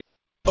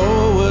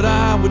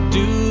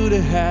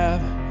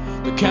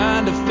the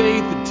kind of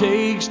faith it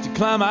takes to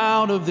climb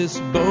out of this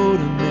boat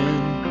and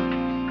then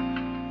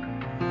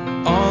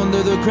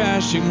under the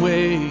crashing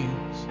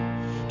waves,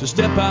 to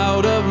step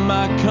out of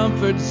my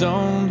comfort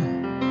zone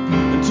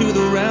into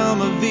the realm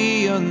of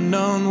the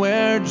unknown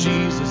where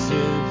Jesus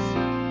is,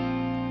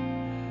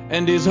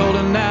 and He's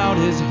holding out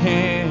His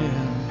hand.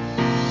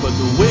 But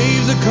the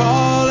waves are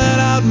calling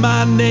out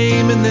my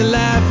name and they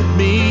laugh at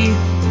me,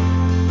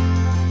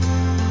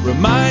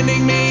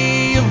 reminding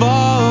me of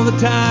all the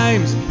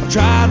times I've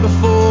tried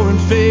before and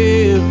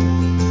failed.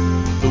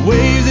 The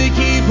waves, they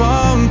keep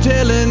on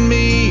telling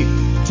me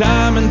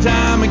time and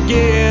time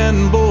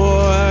again,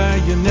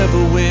 boy, you never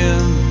win.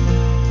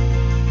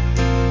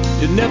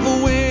 You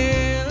never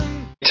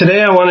win.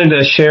 Today I wanted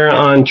to share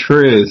on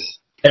truth.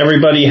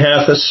 Everybody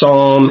hath a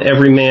psalm,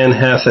 every man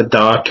hath a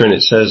doctrine,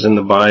 it says in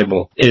the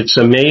Bible. It's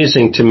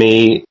amazing to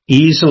me,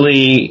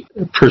 easily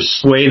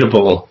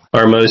persuadable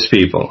are most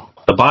people.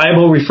 The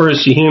Bible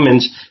refers to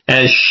humans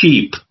as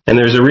sheep, and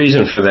there's a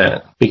reason for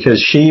that,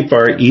 because sheep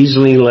are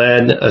easily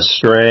led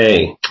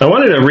astray. I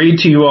wanted to read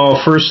to you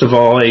all, first of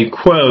all, a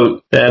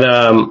quote that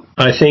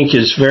I think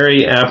is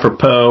very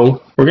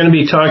apropos. We're going to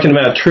be talking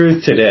about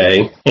truth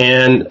today,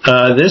 and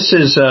this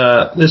is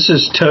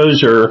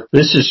Tozer.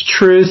 This is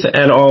truth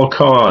at all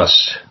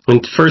costs. In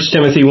 1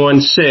 Timothy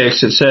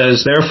 1:6, it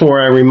says,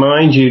 "Therefore I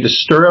remind you to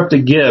stir up the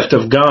gift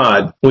of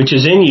God, which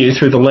is in you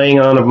through the laying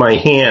on of my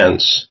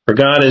hands. For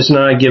God has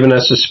not given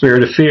us a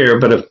spirit of fear,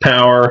 but of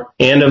power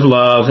and of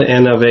love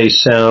and of a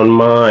sound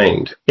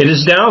mind." It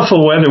is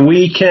doubtful whether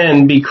we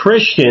can be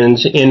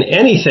Christians in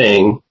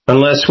anything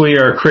unless we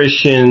are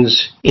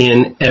Christians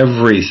in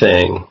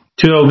everything.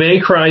 To obey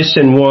Christ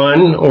in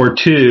 1 or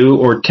 2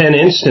 or 10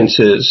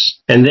 instances,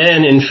 and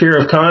then in fear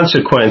of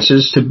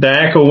consequences to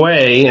back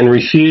away and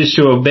refuse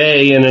to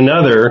obey in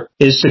another,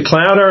 is to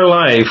cloud our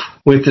life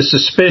with the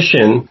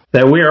suspicion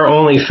that we are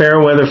only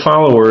fair weather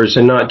followers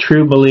and not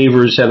true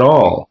believers at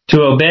all.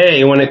 To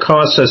obey when it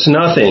costs us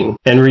nothing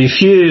and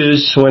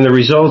refuse when the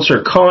results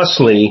are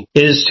costly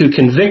is to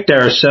convict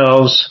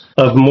ourselves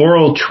of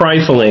moral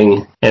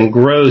trifling and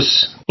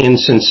gross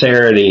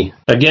insincerity.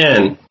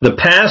 Again, the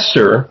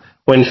pastor,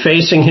 when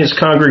facing his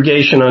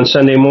congregation on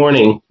Sunday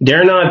morning,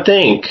 dare not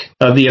think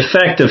of the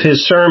effect of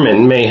his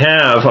sermon may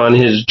have on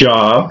his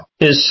job,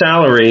 his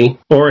salary,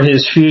 or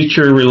his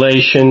future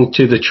relation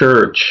to the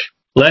church.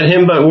 Let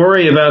him but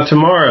worry about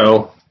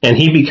tomorrow, and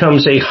he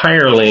becomes a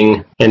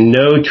hireling and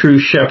no true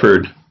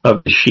shepherd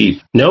of the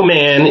sheep. No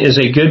man is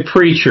a good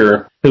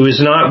preacher who is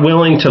not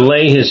willing to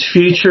lay his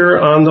future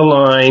on the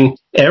line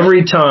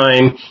every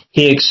time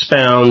he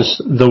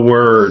expounds the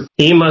word.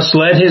 He must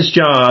let his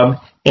job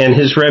and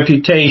his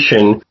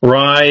reputation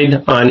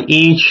ride on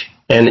each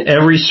and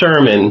every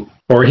sermon,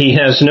 or he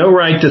has no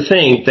right to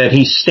think that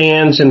he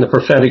stands in the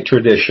prophetic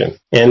tradition.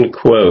 End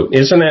quote.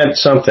 Isn't that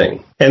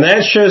something? And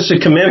that shows the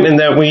commitment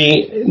that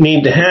we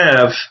need to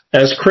have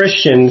as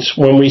Christians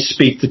when we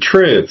speak the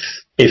truth.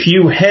 If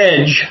you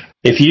hedge,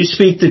 if you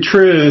speak the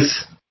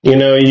truth,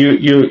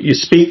 you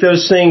speak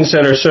those things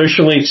that are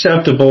socially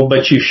acceptable,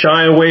 but you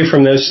shy away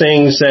from those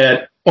things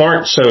that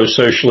aren't so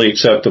socially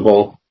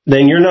acceptable,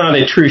 then you're not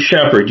a true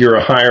shepherd, you're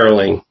a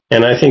hireling.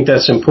 And I think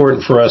that's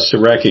important for us to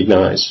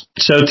recognize.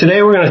 So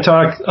today we're going to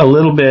talk a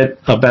little bit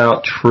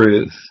about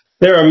truth.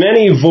 There are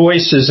many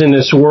voices in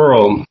this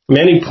world,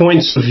 many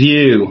points of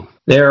view.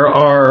 There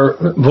are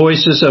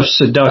voices of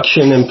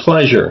seduction and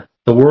pleasure.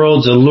 The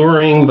world's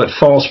alluring but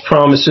false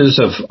promises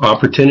of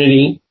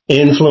opportunity,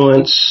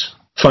 influence,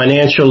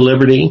 financial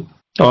liberty.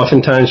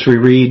 Oftentimes we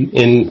read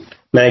in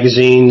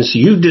magazines,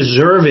 "You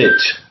deserve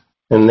it."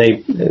 And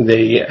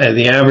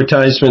the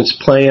advertisements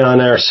play on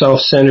our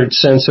self-centered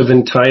sense of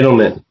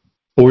entitlement,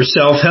 or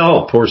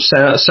self-help, or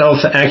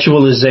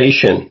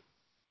self-actualization,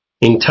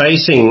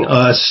 enticing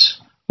us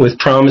with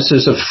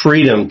promises of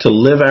freedom to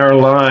live our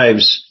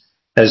lives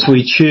as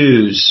we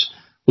choose,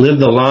 live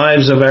the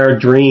lives of our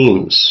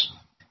dreams.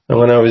 And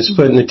when I was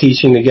putting the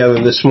teaching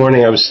together this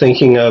morning, I was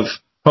thinking of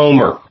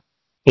Homer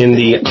in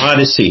the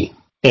Odyssey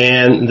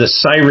and the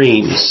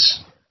Sirens.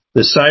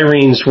 The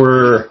Sirens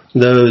were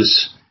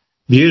those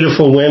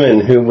beautiful women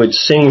who would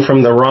sing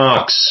from the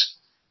rocks,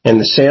 and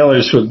the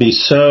sailors would be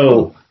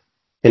so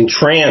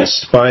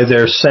entranced by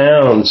their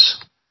sounds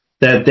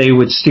that they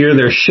would steer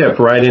their ship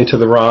right into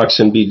the rocks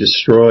and be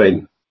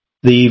destroyed.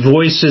 The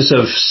voices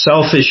of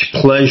selfish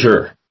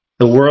pleasure,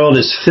 the world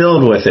is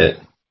filled with it.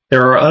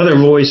 There are other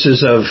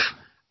voices of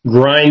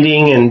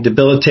grinding and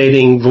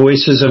debilitating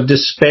voices of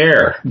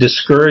despair,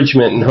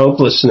 discouragement, and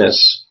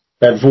hopelessness.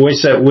 That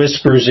voice that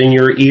whispers in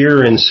your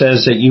ear and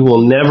says that you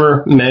will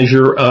never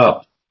measure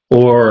up,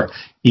 or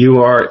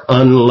you are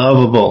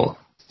unlovable,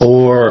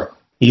 or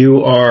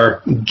you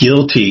are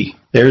guilty.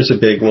 There's a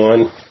big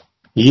one.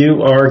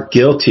 You are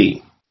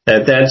guilty.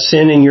 That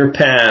sin in your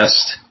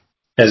past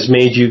has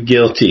made you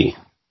guilty,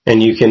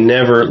 and you can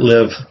never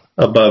live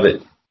above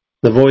it.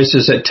 The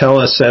voices that tell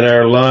us that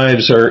our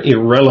lives are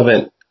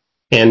irrelevant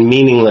and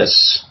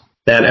meaningless,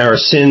 that our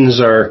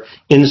sins are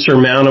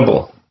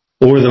insurmountable,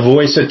 or the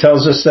voice that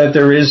tells us that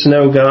there is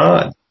no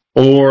God,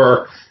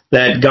 or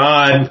that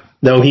God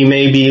though he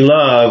may be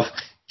love,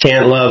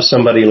 can't love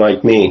somebody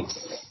like me.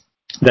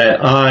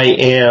 That I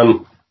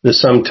am the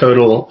sum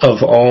total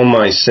of all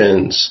my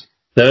sins.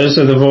 Those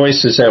are the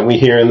voices that we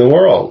hear in the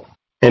world.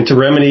 And to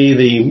remedy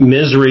the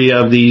misery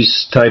of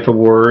these type of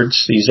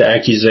words, these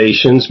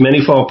accusations,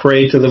 many fall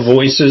prey to the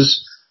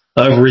voices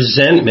of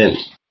resentment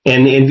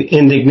and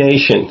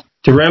indignation.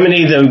 To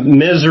remedy the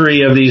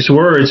misery of these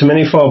words,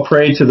 many fall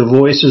prey to the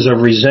voices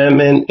of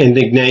resentment,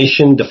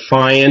 indignation,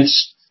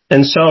 defiance,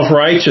 and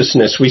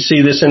self-righteousness. We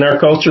see this in our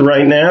culture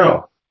right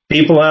now.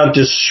 People out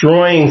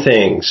destroying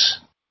things.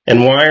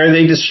 And why are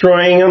they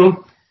destroying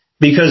them?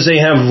 Because they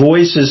have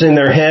voices in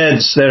their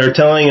heads that are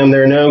telling them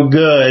they're no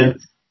good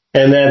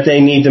and that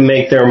they need to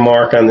make their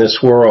mark on this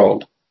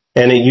world.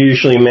 And it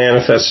usually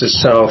manifests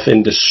itself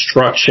in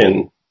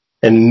destruction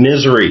and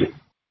misery.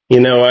 You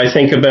know, I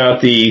think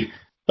about the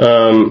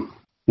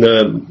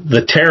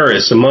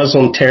terrorists, the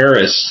Muslim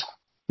terrorists,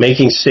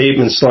 making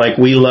statements like,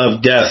 we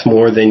love death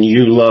more than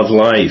you love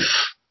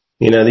life.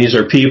 You know, these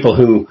are people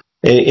who,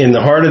 in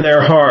the heart of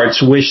their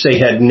hearts, wish they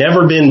had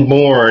never been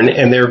born,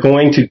 and they're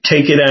going to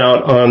take it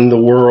out on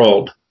the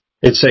world.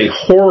 It's a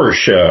horror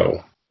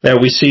show that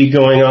we see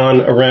going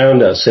on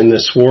around us in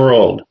this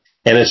world.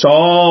 And it's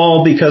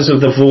all because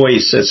of the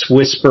voice that's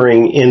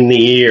whispering in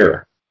the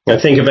ear. I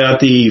think about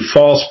the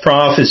false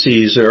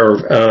prophecies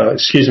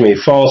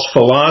false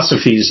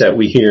philosophies that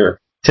we hear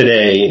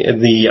today,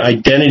 the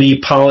identity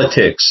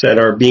politics that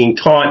are being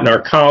taught in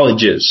our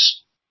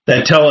colleges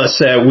that tell us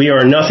that we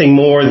are nothing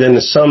more than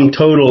the sum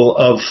total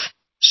of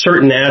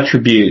certain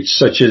attributes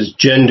such as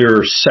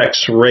gender,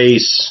 sex,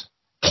 race,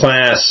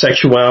 class,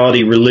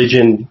 sexuality,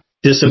 religion,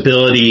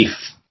 disability,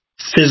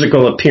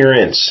 physical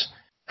appearance.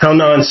 How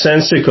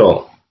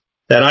nonsensical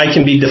that I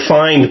can be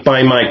defined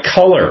by my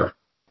color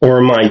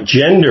or my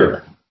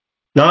gender.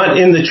 Not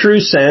in the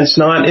true sense,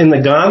 not in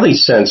the godly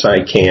sense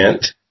I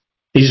can't.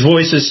 These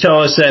voices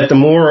tell us that the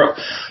more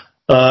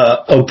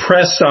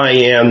oppressed I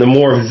am, the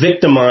more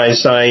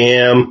victimized I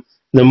am,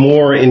 the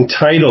more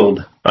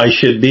entitled I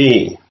should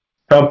be.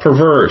 How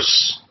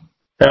perverse.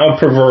 How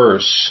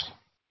perverse.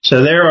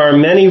 So there are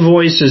many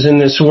voices in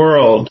this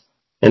world,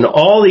 and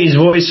all these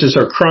voices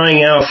are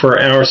crying out for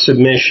our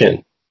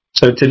submission.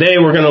 So today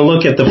we're going to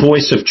look at the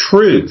voice of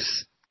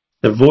truth.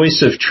 The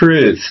voice of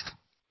truth.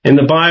 In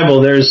the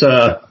Bible, there's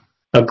a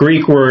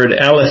Greek word,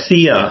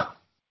 aletheia,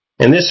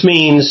 and this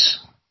means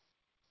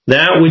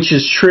that which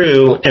is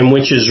true and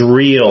which is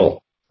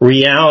real.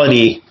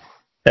 Reality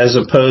as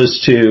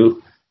opposed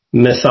to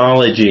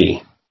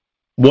mythology.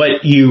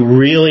 What you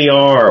really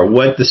are,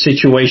 what the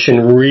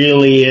situation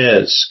really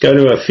is. Go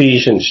to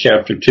Ephesians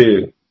chapter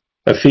 2.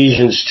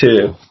 Ephesians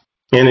 2.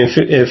 And in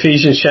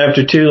Ephesians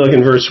chapter 2, look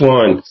in verse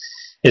 1.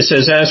 It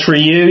says, as for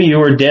you, you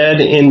were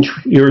dead in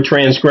your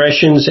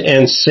transgressions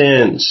and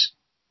sins,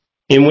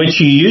 in which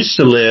you used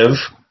to live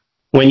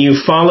when you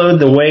followed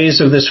the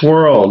ways of this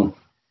world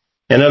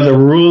and of the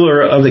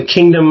ruler of the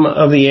kingdom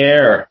of the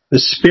air, the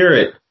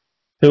Spirit,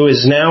 who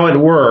is now at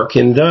work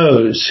in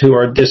those who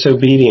are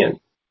disobedient.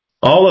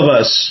 All of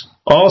us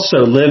also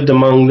lived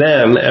among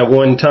them at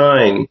one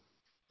time,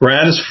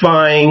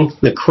 gratifying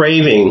the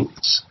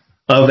cravings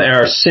of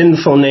our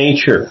sinful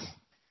nature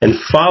and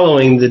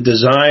following the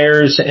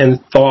desires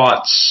and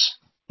thoughts.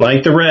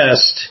 Like the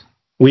rest,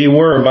 we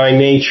were by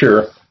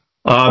nature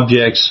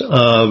objects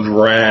of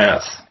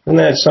wrath. Isn't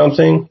that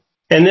something?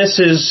 And this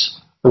is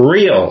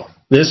real.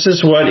 This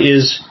is what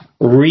is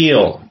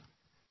real.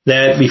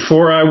 That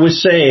before I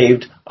was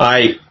saved,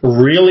 I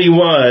really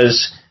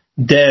was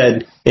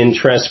dead in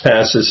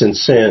trespasses and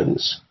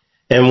sins.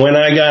 And when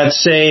I got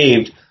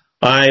saved,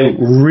 I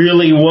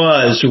really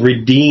was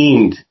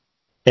redeemed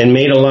and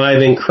made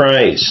alive in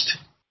Christ.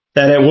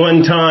 That at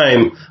one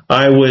time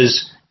I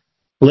was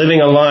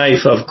living a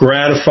life of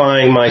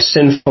gratifying my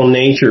sinful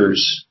nature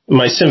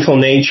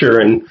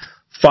and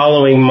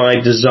following my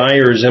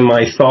desires and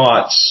my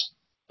thoughts.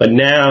 But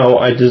now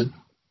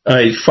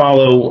I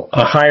follow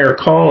a higher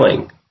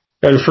calling.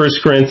 Go to 1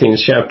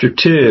 Corinthians chapter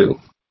 2.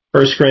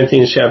 1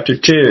 Corinthians chapter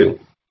 2.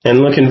 And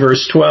look in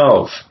verse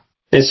 12.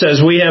 It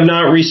says, we have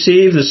not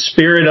received the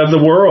spirit of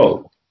the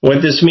world.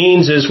 What this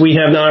means is we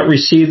have not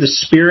received the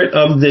spirit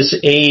of this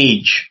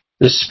age.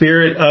 The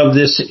spirit of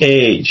this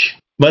age.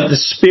 But the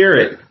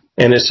Spirit,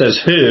 and it says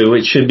who,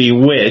 it should be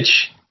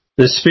which,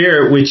 the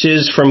Spirit which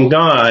is from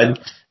God,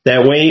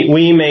 that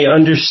we may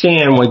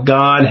understand what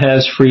God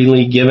has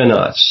freely given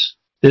us.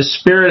 The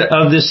spirit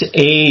of this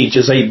age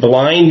is a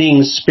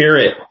blinding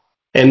spirit,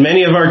 and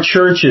many of our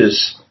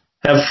churches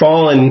have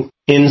fallen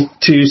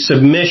into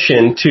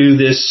submission to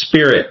this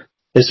spirit,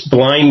 this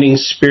blinding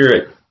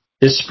spirit.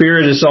 This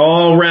spirit is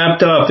all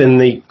wrapped up in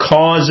the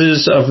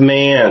causes of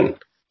man,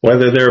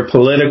 whether they're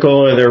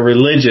political or they're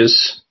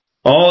religious.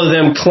 All of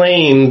them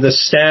claim the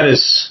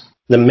status,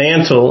 the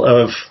mantle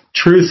of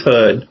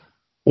truthhood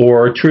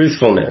or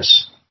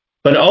truthfulness.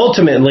 But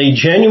ultimately,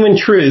 genuine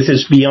truth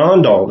is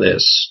beyond all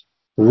this.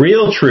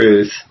 Real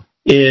truth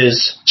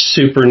is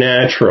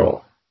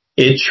supernatural.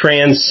 It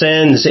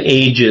transcends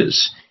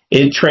ages.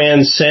 It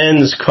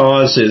transcends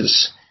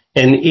causes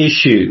and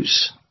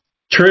issues.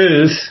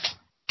 Truth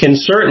can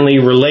certainly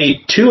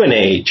relate to an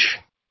age,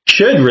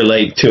 should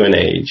relate to an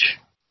age,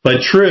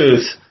 but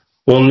truth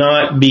will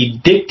not be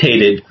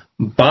dictated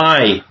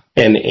by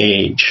an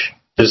age.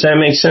 Does that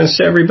make sense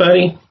to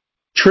everybody?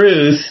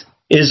 Truth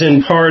is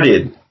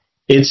imparted.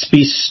 It's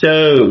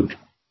bestowed.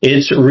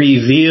 It's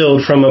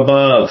revealed from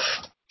above.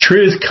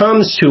 Truth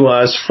comes to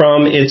us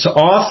from its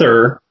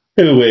author,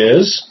 who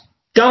is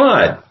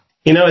God.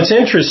 You know, it's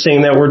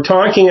interesting that we're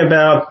talking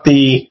about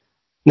the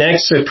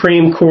next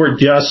Supreme Court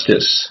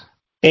justice.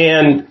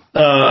 And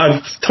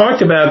I've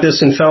talked about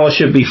this in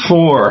fellowship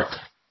before,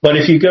 but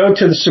if you go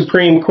to the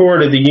Supreme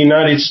Court of the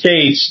United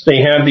States,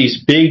 they have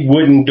these big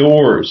wooden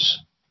doors.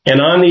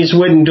 And on these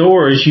wooden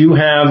doors, you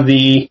have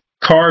the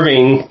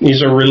carving,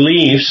 these are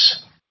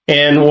reliefs,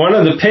 and one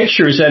of the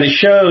pictures that it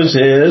shows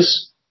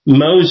is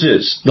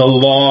Moses, the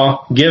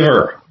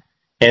lawgiver,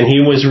 and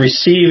he was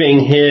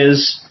receiving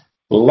his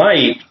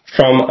light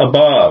from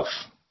above.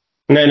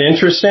 Isn't that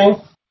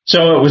interesting?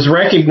 So it was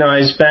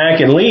recognized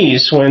back at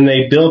least when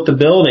they built the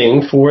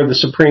building for the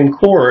Supreme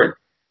Court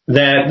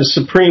that the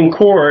Supreme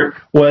Court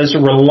was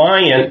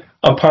reliant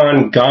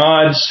upon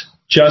God's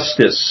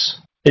justice,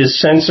 his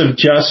sense of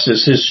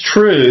justice, his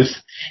truth,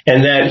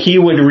 and that he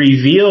would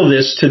reveal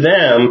this to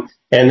them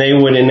and they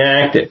would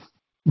enact it.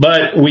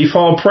 But we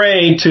fall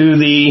prey to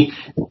the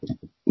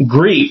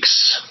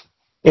Greeks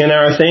in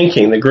our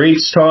thinking. The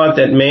Greeks taught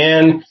that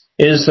man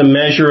is the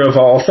measure of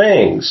all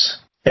things.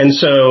 And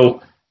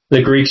so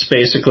the Greeks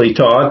basically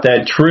taught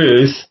that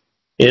truth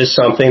is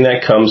something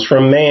that comes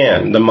from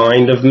man, the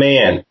mind of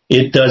man.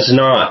 It does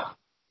not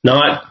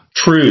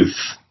truth,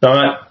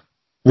 not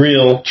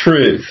real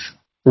truth.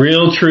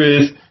 Real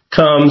truth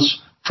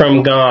comes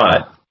from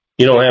God.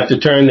 You don't have to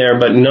turn there,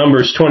 but in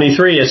Numbers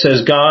 23 it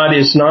says, God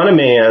is not a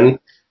man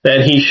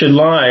that he should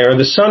lie, or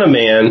the son of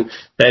man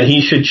that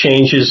he should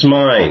change his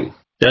mind.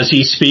 Does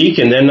he speak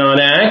and then not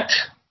act?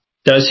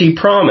 Does he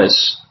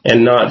promise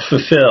and not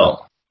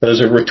fulfill? Those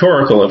are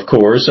rhetorical, of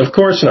course. Of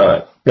course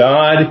not.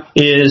 God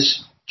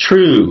is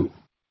true.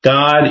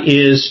 God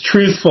is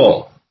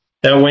truthful.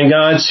 That when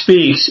God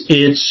speaks,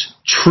 it's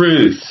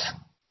truth.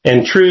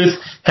 And truth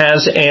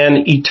has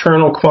an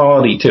eternal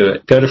quality to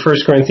it. Go to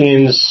 1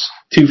 Corinthians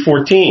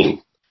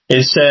 2:14.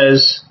 It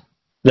says,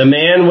 the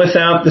man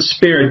without the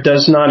Spirit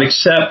does not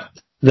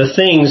accept the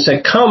things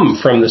that come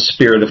from the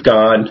Spirit of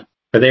God,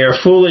 for they are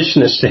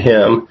foolishness to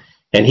him,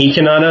 and he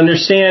cannot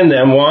understand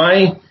them.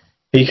 Why?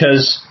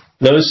 Because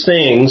those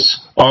things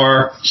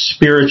are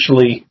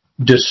spiritually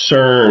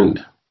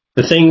discerned.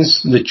 The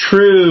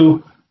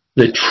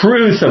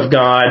truth of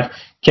God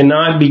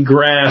cannot be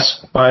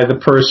grasped by the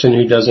person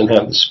who doesn't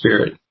have the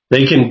Spirit.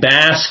 They can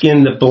bask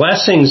in the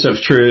blessings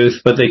of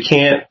truth, but they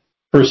can't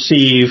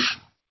perceive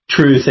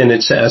truth in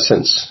its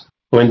essence.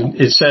 When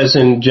it says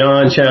in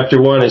John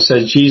chapter 1, it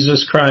says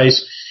Jesus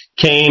Christ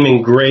came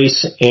in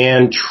grace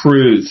and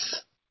truth.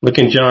 Look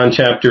in John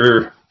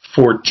chapter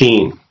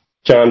 14.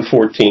 John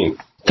 14.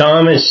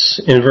 Thomas,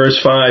 in verse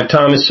 5,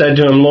 Thomas said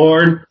to him,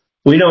 Lord,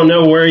 we don't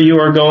know where you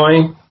are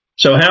going,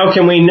 so how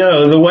can we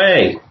know the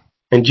way?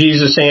 And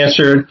Jesus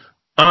answered,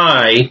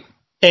 I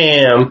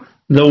am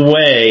the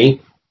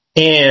way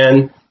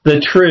and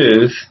the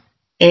truth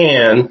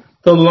and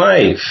the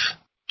life.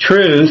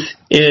 Truth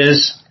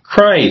is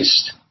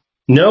Christ.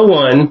 No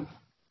one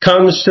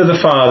comes to the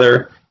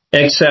Father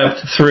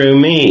except through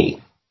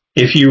me.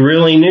 If you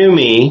really knew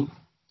me,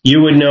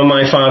 you would know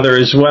my Father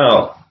as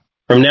well.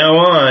 From now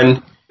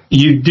on,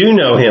 you do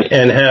know him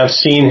and have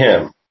seen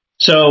him.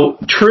 So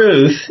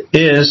truth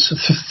is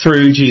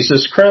through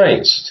Jesus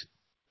Christ.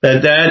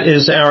 That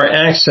is our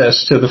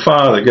access to the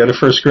Father. Go to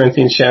 1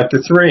 Corinthians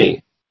chapter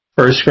 3.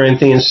 1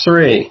 Corinthians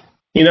 3.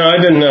 You know,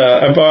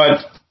 I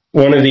bought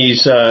one of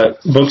these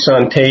books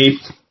on tape,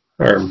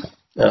 or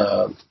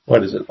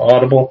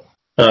Audible.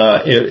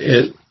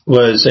 It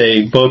was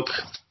a book,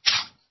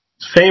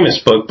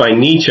 famous book by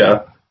Nietzsche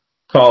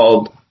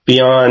called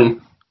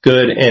Beyond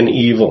Good and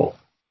Evil.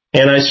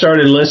 And I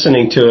started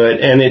listening to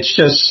it, and it's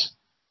just,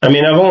 I've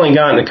only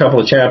gotten a couple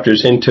of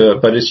chapters into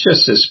it, but it's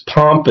just this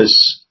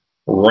pompous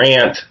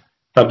rant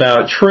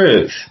about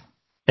truth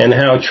and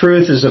how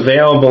truth is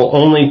available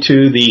only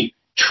to the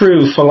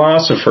true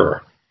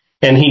philosopher.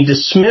 And he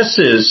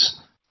dismisses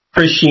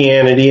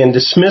Christianity and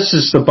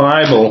dismisses the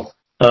Bible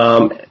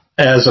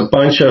as a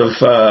bunch of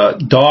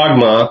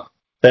dogma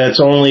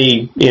that's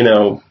only,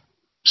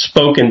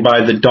 spoken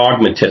by the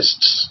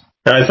dogmatists.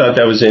 And I thought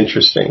that was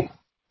interesting,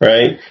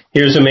 right?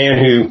 Here's a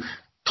man who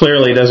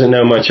clearly doesn't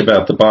know much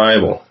about the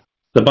Bible.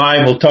 The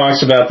Bible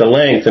talks about the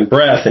length and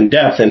breadth and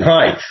depth and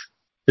height.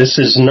 This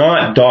is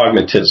not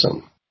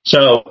dogmatism.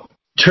 So,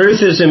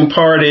 truth is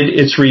imparted,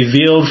 it's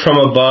revealed from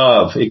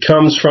above. It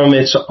comes from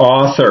its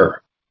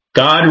author.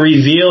 God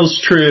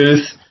reveals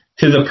truth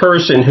to the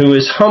person who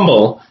is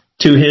humble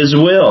to his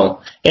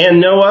will, and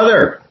no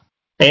other.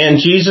 And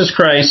Jesus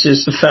Christ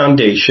is the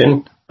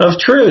foundation of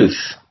truth.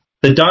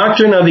 The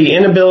doctrine of the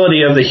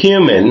inability of the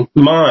human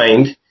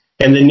mind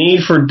and the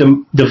need for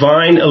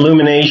divine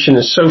illumination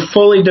is so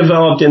fully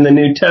developed in the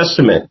New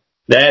Testament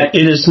that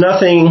it is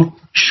nothing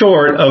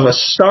short of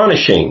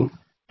astonishing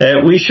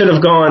that we should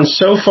have gone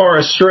so far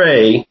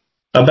astray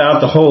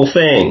about the whole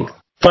thing.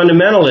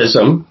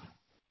 Fundamentalism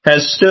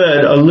has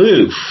stood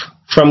aloof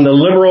from the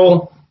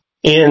liberal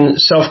in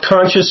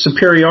self-conscious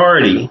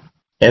superiority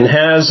and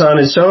has on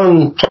its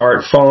own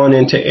part fallen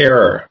into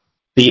error,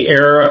 the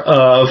error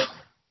of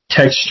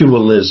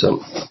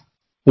textualism,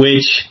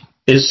 which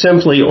is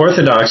simply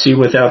orthodoxy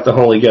without the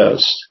Holy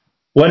Ghost.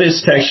 What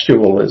is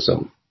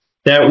textualism?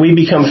 That we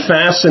become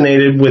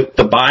fascinated with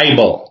the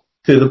Bible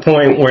to the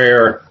point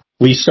where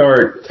we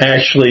start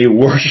actually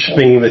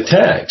worshiping the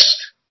text.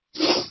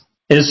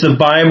 Is the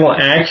Bible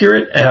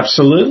accurate?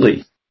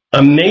 Absolutely.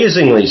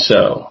 Amazingly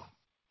so.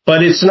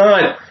 But it's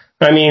not,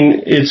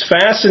 it's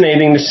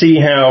fascinating to see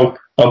how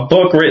a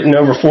book written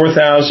over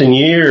 4,000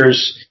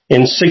 years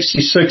in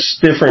 66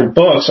 different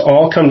books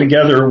all come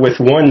together with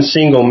one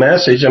single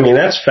message.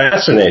 That's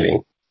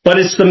fascinating. But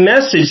it's the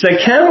message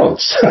that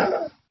counts.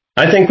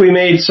 I think we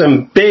made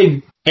some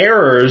big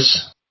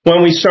errors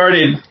when we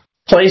started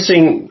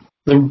placing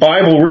the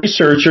Bible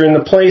researcher in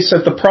the place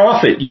that the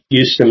prophet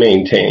used to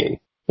maintain.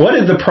 What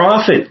did the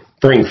prophet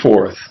bring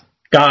forth?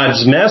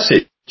 God's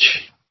message.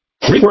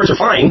 Greek words are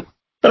fine,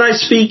 but I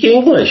speak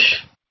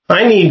English.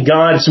 I need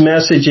God's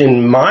message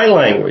in my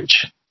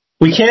language.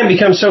 We can't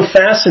become so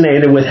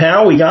fascinated with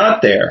how we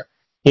got there.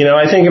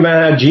 I think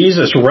about how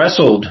Jesus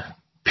wrestled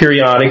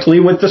periodically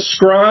with the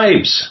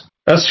scribes.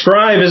 A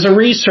scribe is a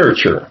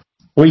researcher.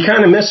 We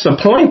kind of miss the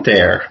point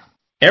there.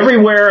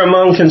 Everywhere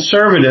among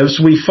conservatives,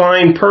 we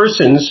find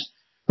persons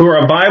who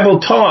are Bible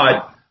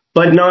taught,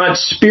 but not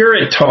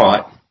Spirit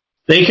taught.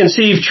 They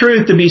conceive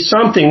truth to be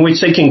something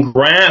which they can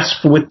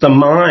grasp with the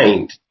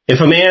mind.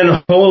 If a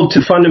man hold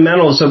to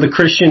fundamentals of the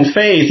Christian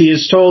faith, he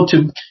is told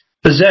to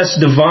possess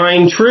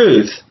divine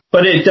truth,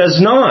 but it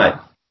does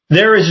not.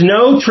 There is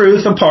no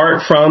truth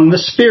apart from the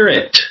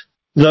Spirit.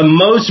 The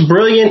most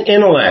brilliant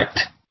intellect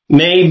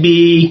may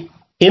be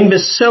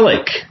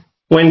imbecilic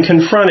when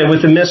confronted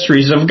with the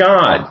mysteries of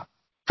God.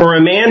 For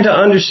a man to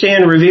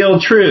understand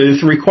revealed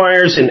truth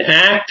requires an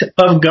act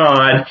of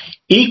God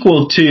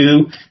equal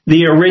to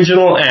the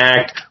original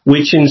act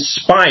which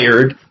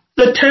inspired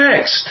the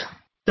text.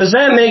 Does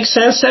that make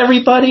sense to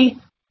everybody?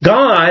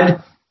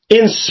 God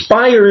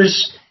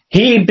inspires,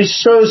 He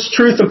bestows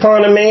truth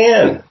upon a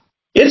man.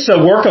 It's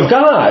a work of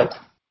God,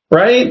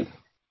 right?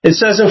 It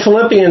says in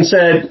Philippians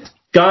that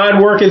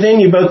God worketh in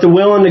you both the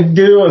will and the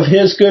do of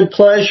His good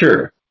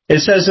pleasure. It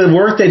says the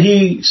work that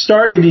He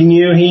started in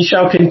you, He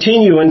shall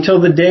continue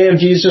until the day of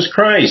Jesus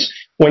Christ.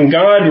 When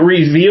God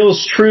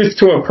reveals truth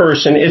to a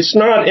person, it's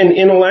not an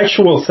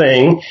intellectual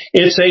thing,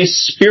 it's a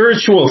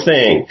spiritual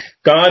thing.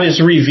 God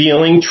is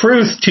revealing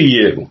truth to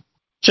you.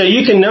 So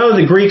you can know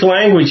the Greek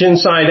language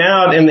inside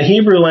out and the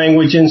Hebrew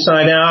language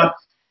inside out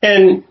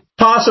and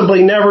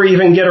possibly never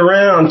even get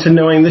around to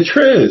knowing the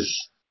truth.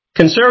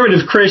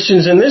 Conservative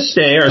Christians in this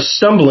day are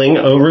stumbling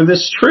over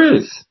this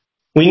truth.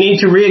 We need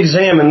to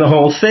re-examine the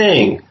whole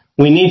thing.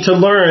 We need to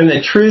learn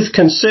that truth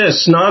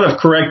consists not of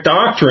correct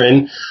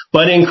doctrine,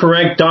 but in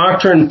correct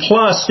doctrine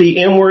plus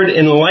the inward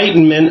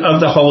enlightenment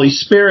of the Holy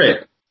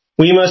Spirit.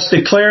 We must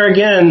declare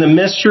again the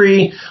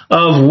mystery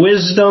of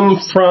wisdom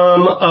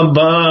from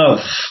above.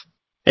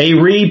 A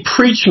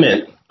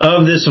re-preachment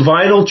of this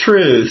vital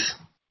truth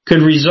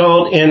could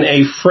result in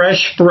a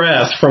fresh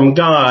breath from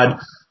God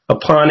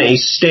upon a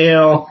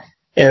stale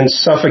and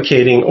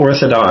suffocating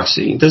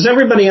orthodoxy. Does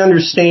everybody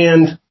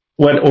understand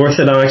what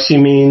orthodoxy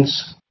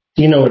means?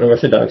 Do you know what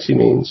orthodoxy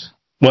means?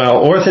 Well,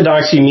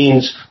 orthodoxy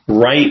means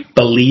right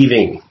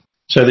believing.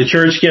 So the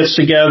church gets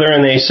together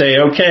and they say,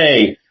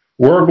 okay,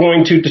 we're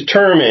going to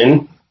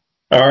determine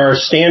our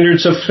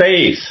standards of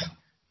faith.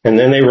 And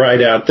then they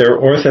write out their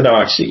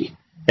orthodoxy.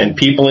 And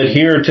people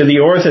adhere to the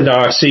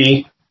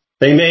orthodoxy.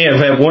 They may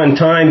have at one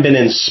time been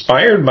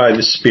inspired by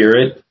the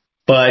Spirit,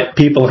 but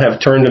people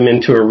have turned them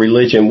into a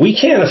religion. We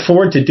can't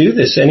afford to do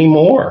this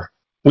anymore.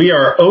 We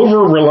are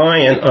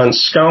over-reliant on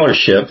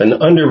scholarship and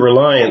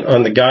under-reliant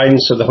on the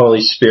guidance of the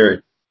Holy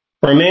Spirit.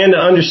 For a man to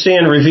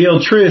understand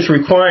revealed truth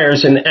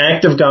requires an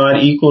act of God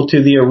equal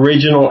to the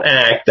original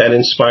act that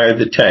inspired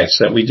the text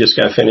that we just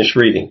got finished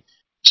reading.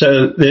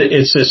 So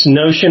it's this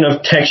notion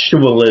of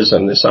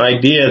textualism, this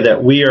idea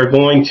that we are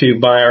going to,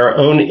 by our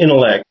own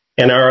intellect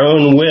and our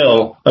own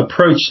will,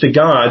 approach to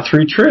God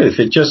through truth.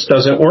 It just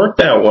doesn't work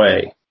that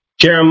way.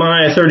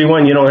 Jeremiah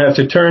 31, you don't have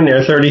to turn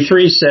there,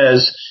 33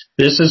 says,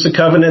 this is the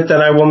covenant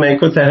that I will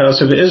make with the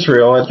house of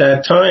Israel at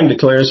that time,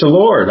 declares the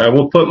Lord. I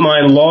will put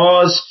my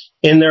laws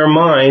in their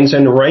minds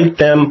and write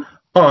them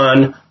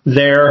on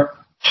their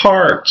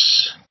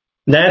hearts.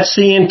 That's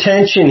the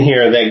intention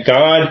here, that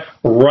God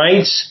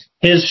writes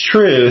His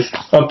truth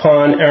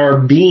upon our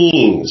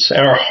beings,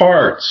 our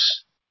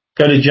hearts.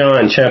 Go to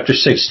John chapter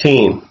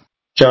 16.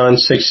 John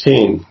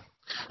 16.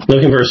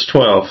 Look in verse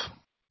 12.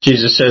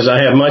 Jesus says,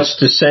 I have much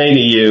to say to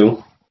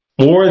you,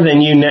 more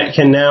than you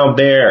can now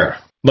bear.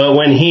 But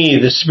when He,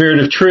 the Spirit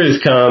of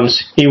truth,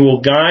 comes, He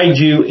will guide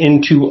you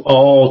into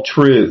all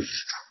truth.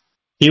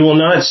 He will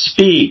not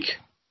speak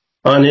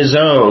on His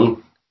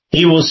own.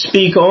 He will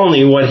speak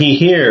only what He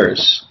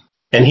hears.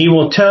 And He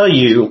will tell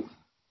you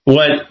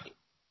what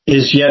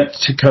is yet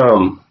to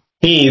come.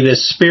 He, the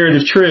Spirit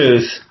of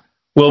truth,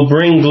 will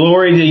bring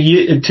glory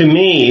to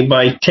me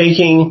by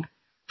taking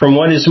from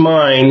what is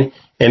mine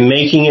and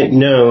making it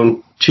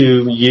known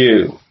to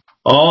you.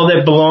 All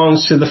that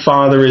belongs to the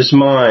Father is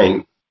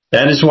mine.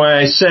 That is why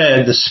I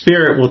said the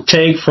Spirit will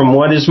take from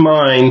what is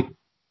mine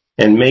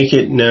and make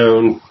it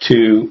known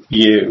to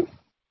you.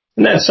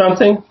 Isn't that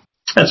something?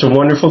 That's a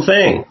wonderful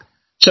thing.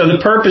 So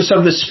the purpose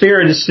of the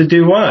Spirit is to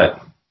do what?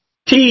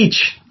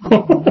 Teach.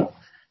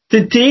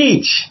 To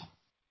teach.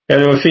 Go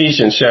to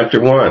Ephesians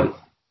chapter 1.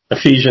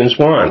 Ephesians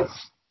 1.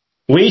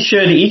 We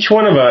should, each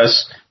one of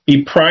us,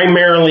 be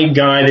primarily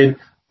guided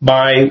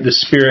by the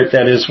Spirit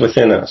that is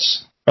within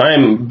us. I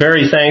am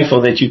very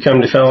thankful that you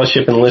come to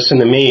fellowship and listen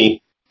to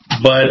me,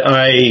 but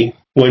I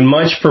would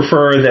much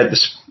prefer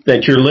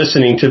that you're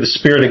listening to the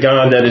Spirit of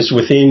God that is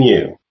within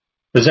you.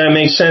 Does that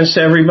make sense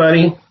to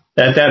everybody?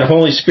 That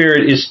Holy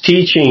Spirit is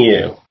teaching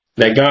you,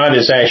 that God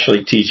is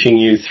actually teaching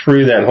you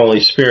through that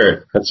Holy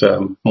Spirit. That's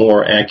a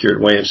more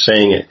accurate way of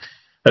saying it.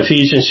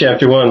 Ephesians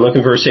chapter 1, look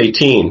at verse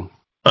 18.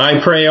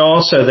 I pray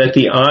also that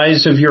the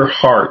eyes of your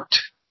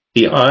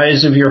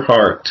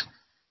heart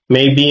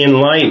may be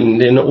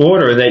enlightened in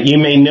order that you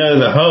may know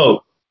the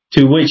hope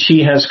to which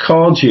he has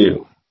called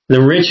you,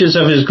 the riches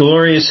of his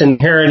glorious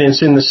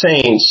inheritance in the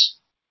saints,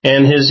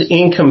 and his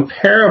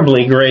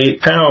incomparably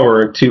great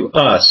power to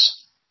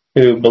us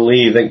who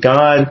believe. That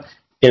God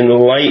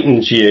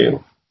enlightens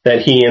you,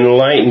 that he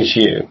enlightens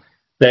you,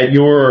 that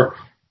your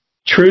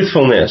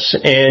truthfulness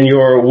and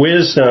your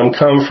wisdom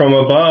come from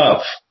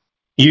above.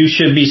 You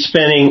should be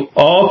spending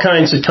all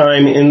kinds of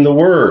time in the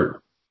Word.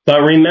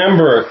 But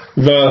remember,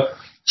 the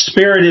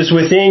Spirit is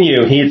within you.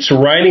 It's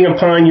writing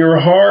upon your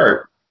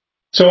heart.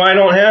 So I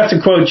don't have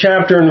to quote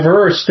chapter and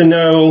verse to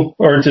know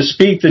or to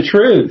speak the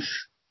truth,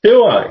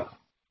 do I?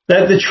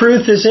 That the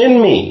truth is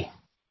in me.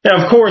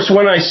 Now, of course,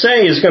 what I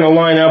say is going to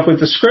line up with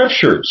the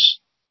Scriptures.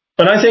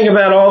 But I think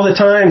about all the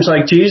times,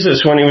 like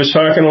Jesus, when he was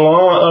walking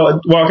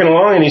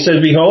along, and he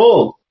said,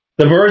 behold,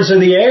 the birds of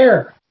the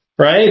air,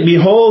 right?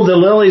 Behold, the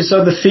lilies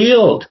of the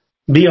field.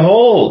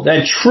 Behold,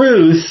 that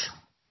truth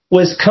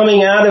was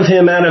coming out of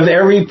him, out of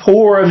every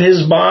pore of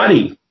his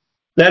body,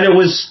 that it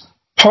was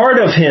part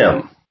of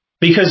him,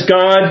 because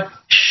God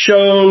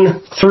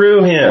shone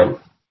through him,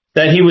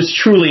 that he was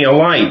truly a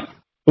light.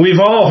 We've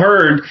all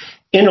heard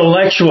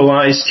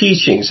intellectualized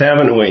teachings,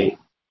 haven't we?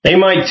 They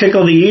might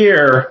tickle the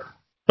ear,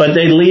 but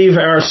they leave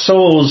our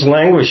souls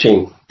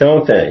languishing,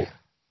 don't they?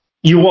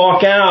 You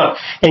walk out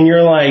and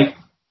you're like,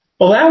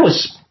 well, that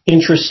was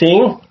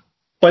interesting,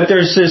 but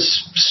there's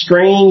this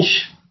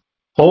strange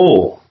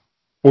hole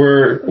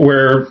where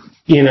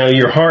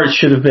your heart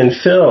should have been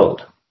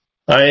filled.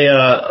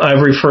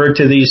 I've referred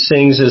to these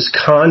things as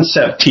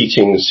concept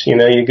teachings. You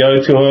go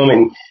to them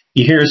and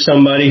you hear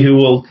somebody who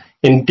will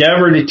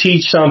endeavor to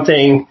teach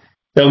something.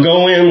 They'll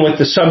go in with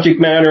the subject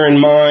matter in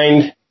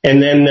mind,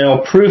 and then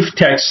they'll proof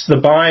text the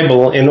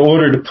Bible in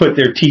order to put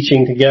their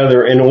teaching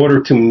together in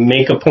order to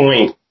make a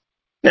point.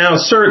 Now,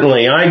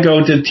 certainly, I go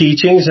to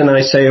teachings and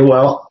I say,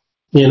 well,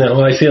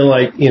 I feel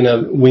like,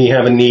 we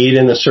have a need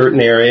in a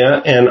certain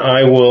area, and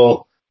I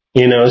will,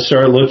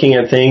 start looking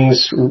at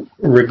things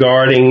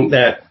regarding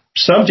that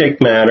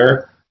subject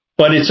matter,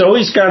 but it's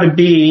always got to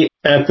be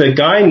at the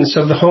guidance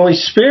of the Holy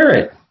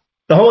Spirit.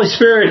 The Holy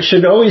Spirit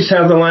should always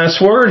have the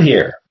last word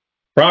here.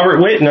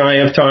 Robert Witt and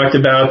I have talked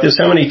about this.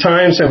 How many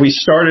times have we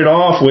started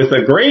off with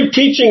a great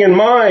teaching in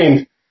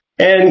mind,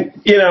 and,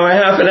 a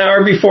half an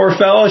hour before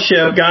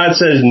fellowship, God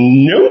says,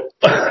 nope,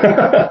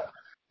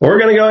 we're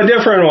going to go a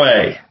different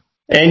way.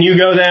 And you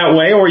go that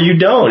way or you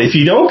don't. If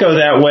you don't go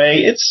that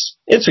way,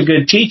 it's a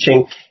good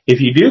teaching. If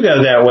you do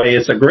go that way,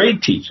 it's a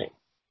great teaching.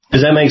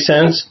 Does that make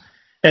sense?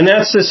 And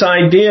that's this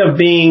idea of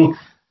being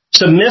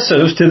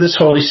submissive to this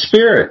Holy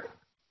Spirit,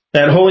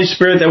 that Holy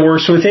Spirit that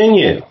works within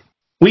you.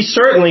 We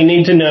certainly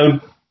need to know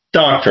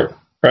doctrine,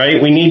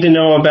 right? We need to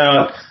know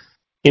about,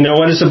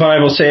 what does the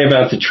Bible say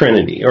about the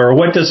Trinity? Or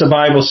what does the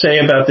Bible say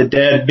about the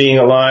dead being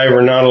alive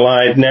or not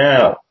alive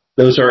now?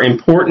 Those are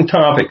important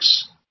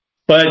topics.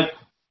 But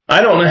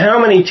I don't know how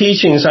many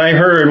teachings I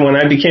heard when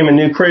I became a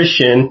new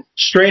Christian,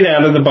 straight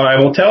out of the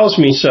Bible tells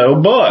me so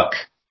book.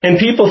 And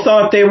people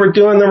thought they were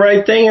doing the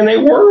right thing, and they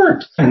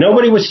weren't.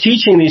 Nobody was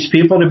teaching these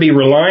people to be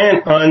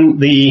reliant on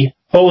the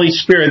Holy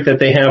Spirit that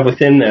they have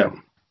within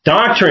them.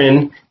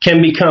 Doctrine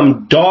can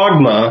become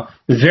dogma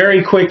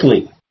very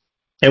quickly,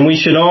 and we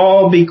should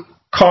all be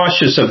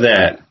cautious of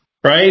that,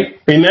 right?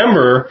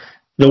 Remember,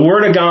 the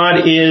Word of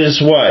God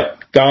is what?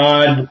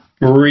 God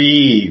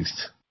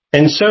breathed.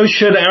 And so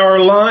should our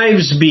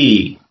lives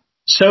be.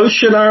 So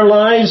should our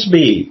lives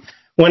be.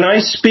 When I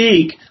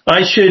speak,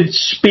 I should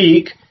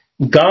speak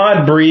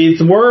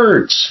God-breathed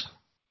words,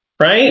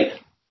 right?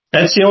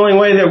 That's the only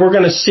way that we're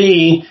going to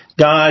see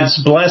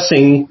God's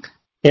blessing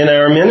in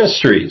our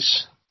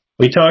ministries.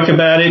 We talk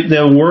about it,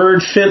 the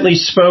word fitly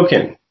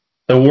spoken.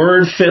 The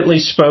word fitly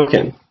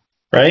spoken,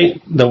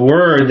 right? The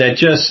word that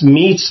just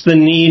meets the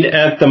need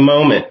at the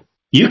moment.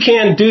 You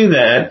can't do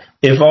that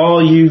if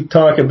all you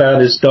talk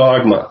about is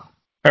dogma.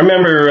 I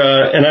remember,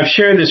 and I've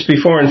shared this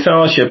before in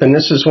fellowship, and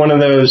this is one of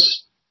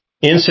those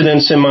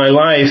incidents in my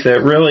life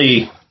that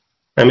really,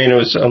 it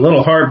was a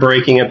little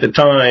heartbreaking at the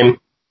time,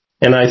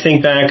 and I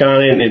think back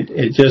on it, and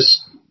it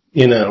just,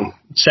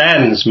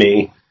 saddens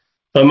me.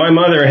 But my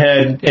mother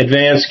had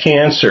advanced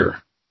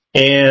cancer,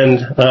 and,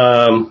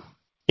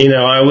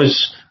 I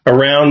was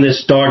around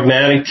this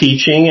dogmatic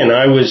teaching, and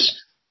I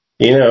was,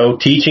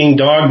 teaching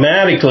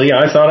dogmatically.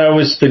 I thought I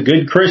was the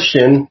good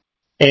Christian,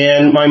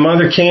 and my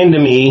mother came to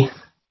me.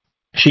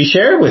 She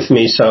shared with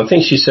me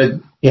something. She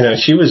said,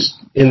 she was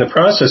in the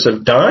process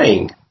of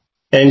dying.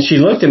 And she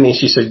looked at me and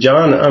she said,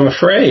 John, I'm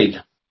afraid.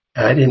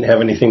 I didn't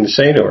have anything to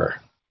say to her.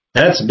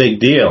 That's a big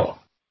deal.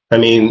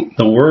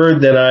 The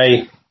word that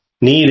I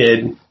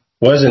needed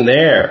wasn't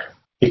there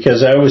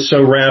because I was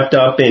so wrapped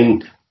up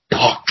in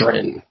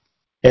doctrine.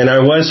 And I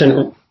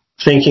wasn't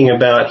thinking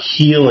about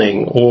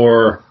healing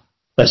or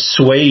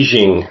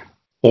assuaging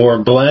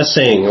or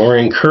blessing or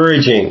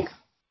encouraging.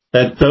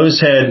 That those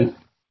had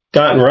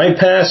gotten right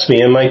past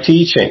me in my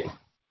teaching.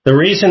 The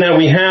reason that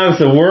we have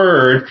the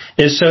Word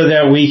is so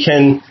that we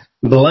can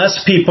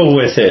bless people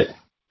with it.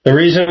 The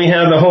reason we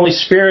have the Holy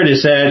Spirit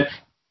is that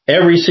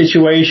every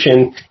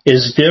situation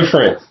is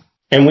different.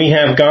 And we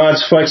have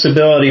God's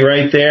flexibility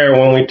right there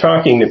when we're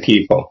talking to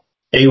people.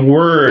 A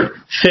word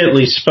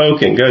fitly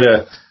spoken. Go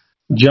to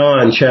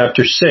John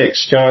chapter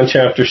 6. John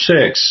chapter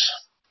 6.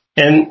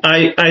 And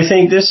I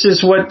think this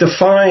is what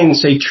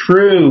defines a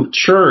true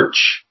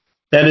church.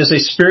 That is a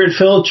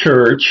Spirit-filled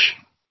church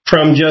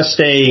from just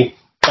a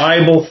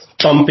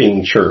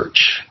Bible-thumping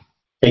church,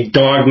 a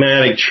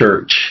dogmatic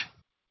church.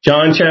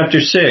 John chapter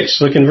 6,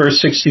 look in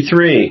verse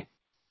 63.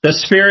 The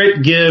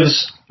Spirit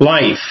gives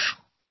life.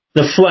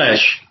 The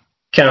flesh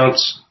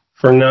counts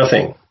for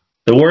nothing.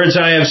 The words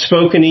I have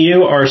spoken to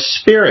you are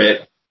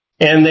spirit,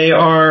 and they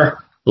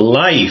are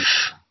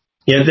life.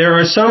 Yet there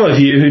are some of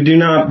you who do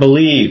not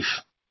believe.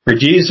 For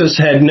Jesus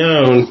had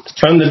known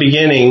from the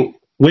beginning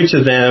which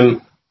of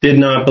them did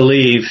not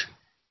believe,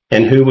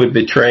 and who would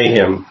betray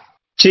him.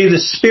 See, the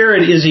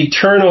Spirit is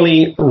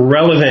eternally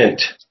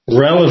relevant.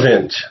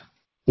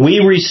 We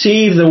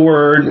receive the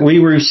Word, we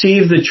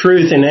receive the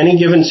truth in any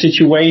given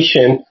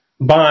situation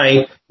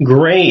by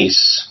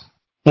grace.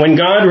 When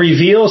God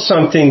reveals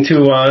something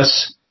to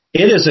us,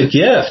 it is a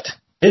gift.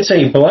 It's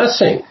a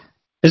blessing.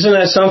 Isn't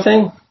that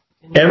something?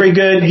 Every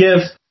good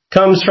gift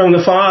comes from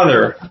the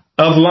Father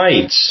of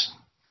lights,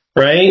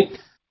 right?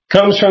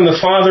 Comes from the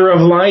Father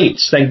of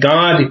lights that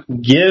God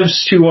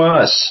gives to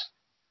us.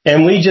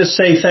 And we just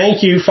say,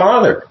 thank you,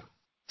 Father.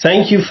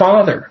 Thank you,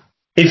 Father.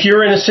 If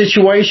you're in a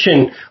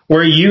situation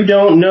where you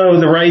don't know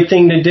the right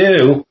thing to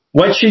do,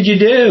 what should you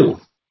do?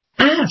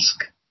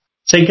 Ask.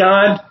 Say,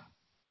 God,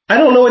 I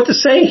don't know what to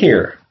say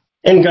here.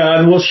 And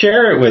God will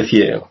share it with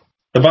you.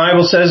 The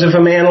Bible says if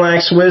a man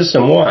lacks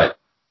wisdom, what?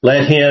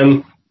 Let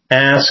him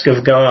ask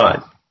of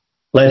God.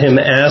 Let him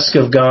ask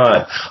of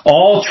God.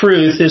 All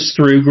truth is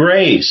through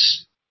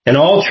grace. And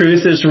all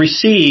truth is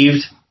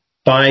received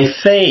by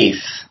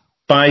faith.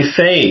 By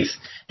faith.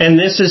 And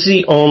this is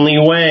the only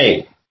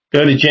way.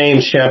 Go to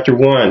James chapter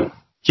 1.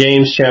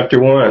 James chapter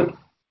 1.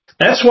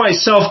 That's why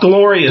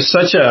self-glory is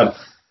such an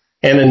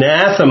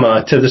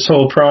anathema to this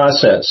whole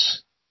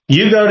process.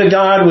 You go to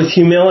God with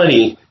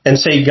humility and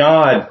say,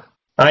 God,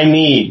 I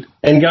need.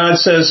 And God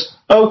says,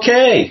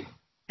 okay.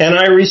 And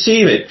I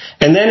receive it.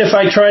 And then if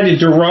I try to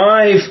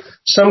derive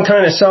some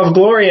kind of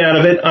self-glory out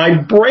of it,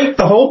 I break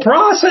the whole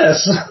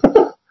process.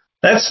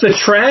 That's the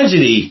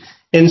tragedy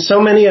in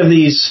so many of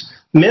these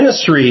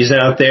ministries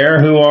out there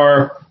who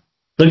are,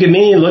 look at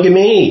me, look at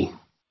me.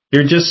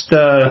 You're just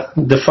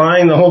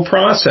defying the whole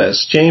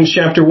process. James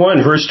chapter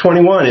 1, verse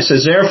 21, it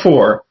says,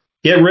 therefore,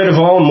 get rid of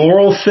all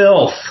moral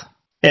filth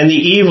and the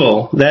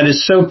evil that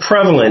is so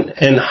prevalent,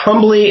 and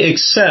humbly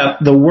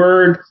accept the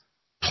word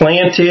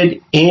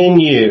planted in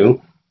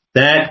you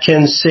that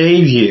can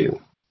save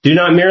you. Do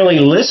not merely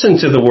listen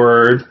to the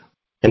word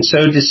and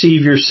so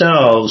deceive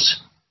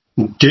yourselves.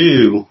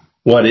 Do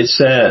what it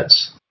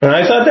says. And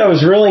I thought that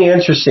was really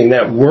interesting,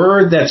 that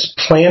word that's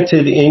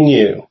planted in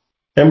you.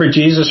 Remember,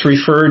 Jesus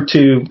referred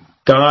to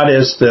God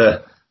as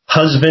the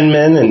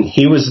husbandman, and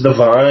he was the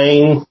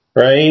vine,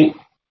 right?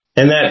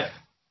 And that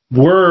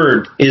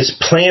word is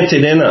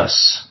planted in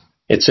us.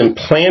 It's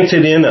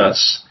implanted in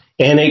us,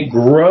 and it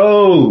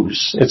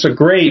grows. It's a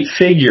great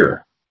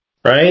figure,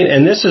 right?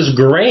 And this is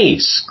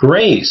grace.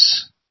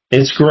 Grace.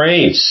 It's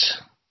grace.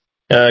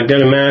 Go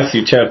to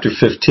Matthew chapter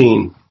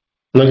 15.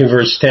 Look at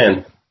verse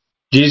 10.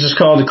 Jesus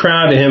called the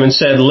crowd to him and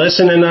said,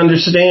 listen and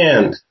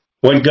understand.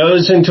 What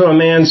goes into a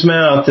man's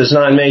mouth does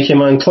not make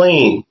him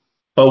unclean,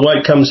 but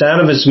what comes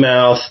out of his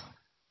mouth,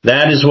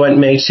 that is what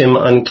makes him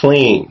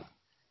unclean.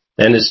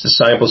 Then his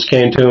disciples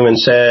came to him and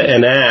said,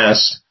 and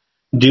asked,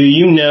 do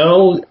you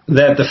know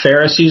that the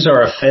Pharisees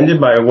are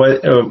offended by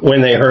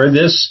when they heard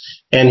this?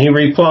 And he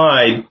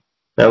replied,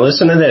 now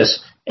listen to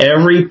this,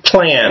 every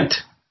plant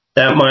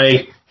that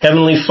my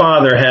heavenly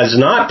Father has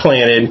not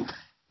planted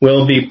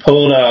will be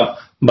pulled up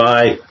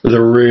by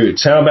the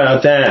roots. How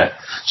about that?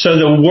 So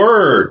the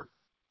word,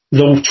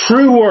 the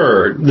true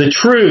word, the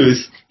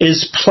truth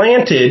is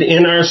planted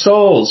in our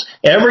souls.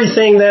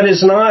 Everything that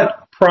is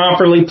not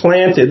properly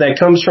planted, that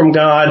comes from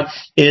God,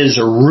 is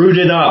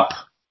rooted up.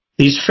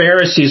 These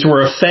Pharisees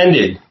were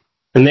offended,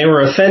 and they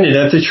were offended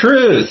at the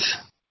truth.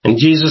 And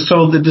Jesus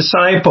told the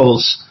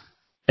disciples,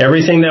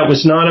 everything that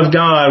was not of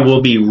God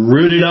will be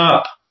rooted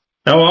up.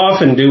 How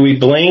often do we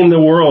blame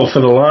the world for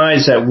the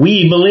lies that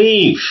we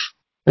believe?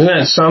 Isn't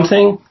that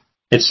something?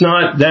 It's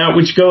not that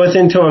which goeth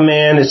into a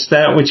man, it's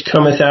that which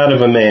cometh out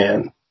of a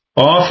man.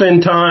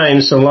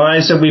 Oftentimes, the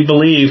lies that we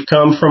believe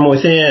come from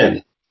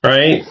within,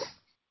 right?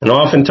 And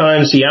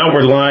oftentimes, the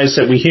outward lies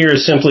that we hear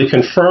simply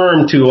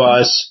confirm to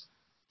us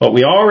what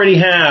we already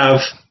have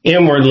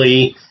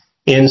inwardly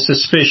in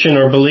suspicion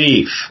or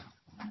belief.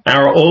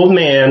 Our old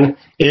man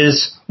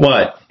is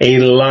what? A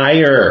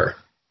liar.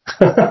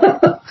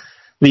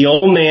 The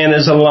old man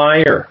is a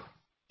liar.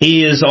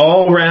 He is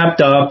all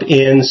wrapped up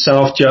in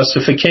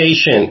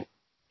self-justification.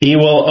 He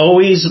will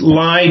always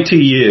lie to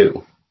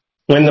you.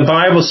 When the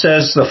Bible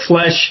says the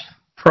flesh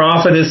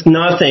profiteth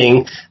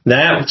nothing,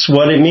 that's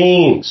what it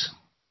means.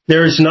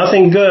 There is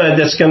nothing good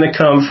that's going to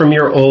come from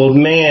your old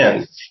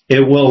man.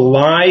 It will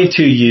lie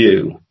to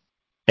you.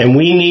 And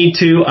we need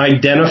to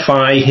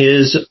identify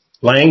his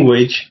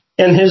language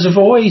and his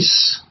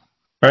voice,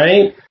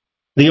 right?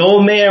 The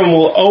old man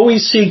will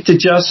always seek to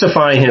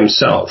justify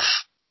himself,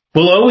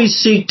 will always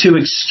seek to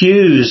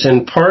excuse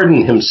and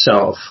pardon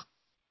himself,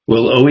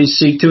 will always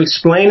seek to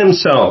explain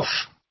himself.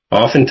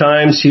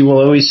 Oftentimes he will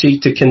always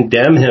seek to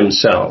condemn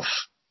himself,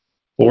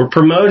 or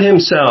promote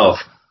himself,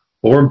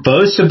 or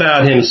boast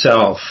about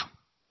himself,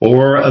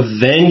 or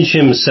avenge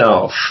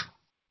himself.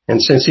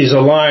 And since he's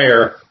a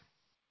liar,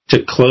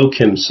 to cloak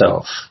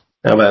himself.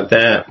 How about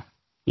that?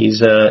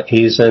 He's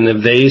an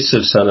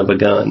evasive son of a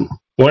gun.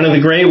 One of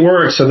the great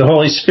works of the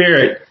Holy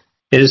Spirit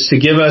is to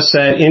give us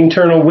that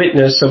internal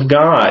witness of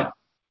God.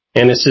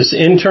 And it's this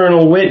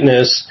internal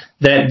witness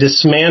that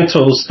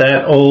dismantles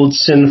that old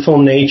sinful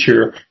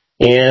nature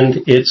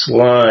and its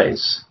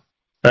lies.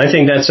 I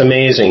think that's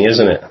amazing,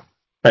 isn't it?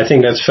 I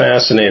think that's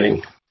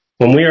fascinating.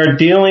 When we are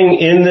dealing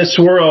in this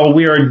world,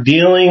 we are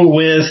dealing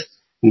with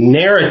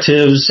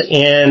narratives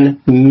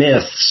and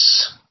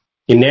myths.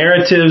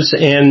 Narratives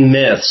and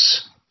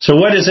myths. So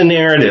what is a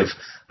narrative?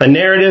 A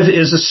narrative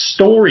is a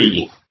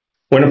story.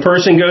 When a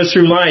person goes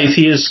through life,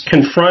 he is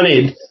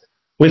confronted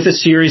with a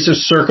series of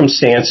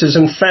circumstances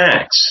and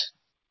facts.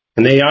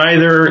 And they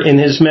either, in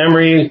his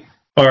memory,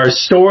 are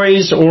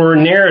stories or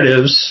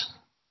narratives,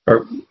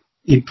 or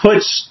he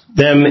puts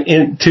them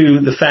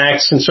into the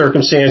facts and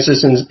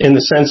circumstances in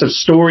the sense of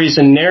stories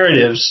and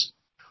narratives,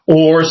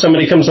 or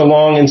somebody comes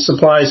along and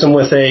supplies him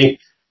with a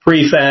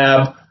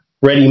prefab,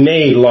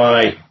 ready-made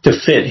lie to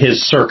fit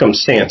his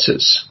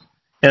circumstances.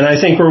 And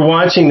I think we're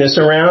watching this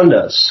around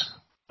us,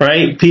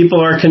 right? People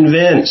are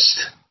convinced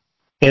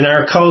in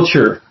our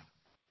culture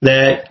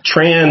that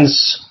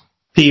trans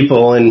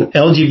people and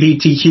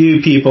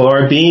LGBTQ people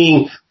are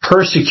being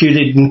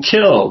persecuted and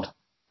killed,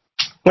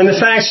 when the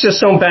facts just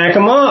don't back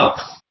them up.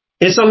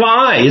 It's a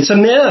lie. It's a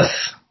myth.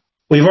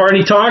 We've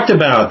already talked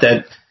about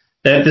that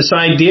this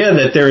idea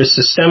that there is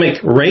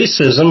systemic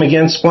racism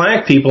against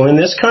black people in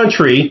this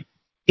country,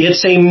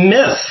 it's a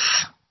myth.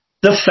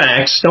 The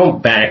facts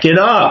don't back it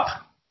up.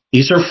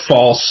 These are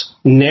false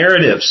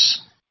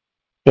narratives.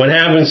 What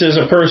happens is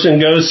a person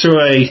goes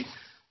through a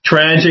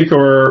tragic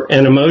or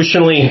an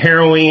emotionally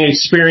harrowing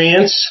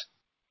experience,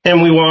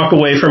 and we walk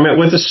away from it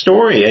with a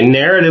story, a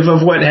narrative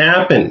of what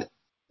happened.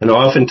 And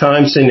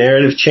oftentimes the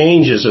narrative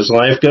changes as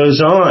life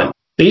goes on.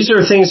 These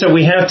are things that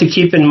we have to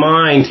keep in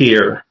mind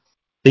here.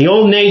 The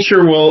old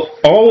nature will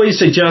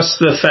always adjust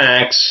the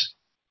facts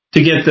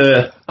to get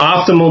the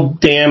optimal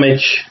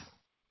damage,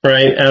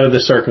 right, out of the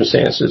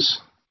circumstances.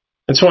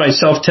 That's why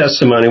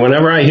self-testimony,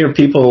 whenever I hear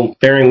people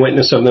bearing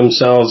witness of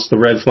themselves, the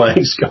red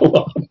flags go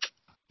up.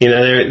 You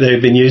know,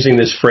 they've been using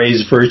this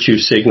phrase virtue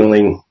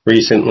signaling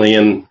recently,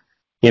 and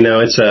you know,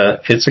 it's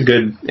a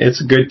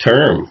good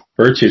term,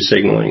 virtue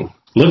signaling.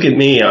 Look at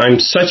me, I'm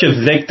such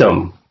a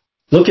victim.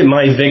 Look at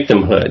my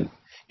victimhood.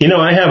 You know,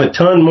 I have a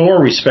ton more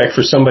respect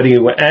for somebody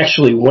who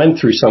actually went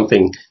through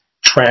something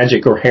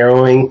tragic or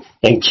harrowing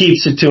and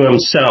keeps it to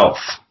himself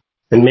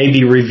and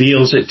maybe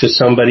reveals it to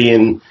somebody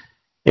in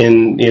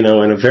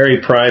a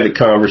very private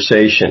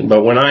conversation.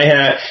 But when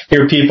I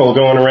hear people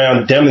going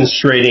around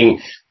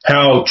demonstrating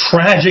how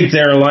tragic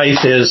their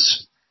life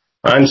is,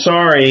 I'm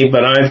sorry,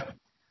 but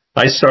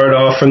I start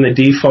off from the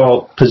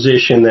default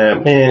position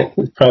that,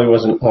 it probably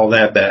wasn't all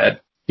that bad.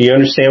 Do you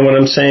understand what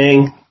I'm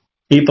saying?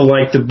 People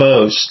like to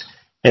boast,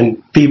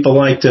 and people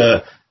like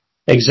to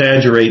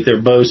exaggerate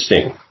their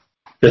boasting.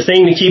 The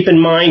thing to keep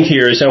in mind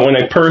here is that when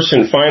a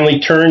person finally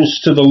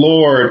turns to the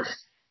Lord,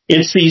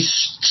 it's these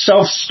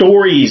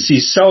self-stories,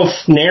 these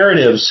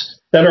self-narratives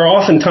that are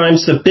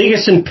oftentimes the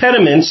biggest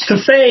impediments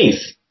to faith.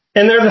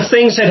 And they're the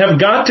things that have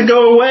got to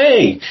go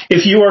away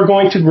if you are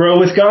going to grow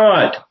with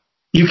God.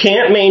 You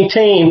can't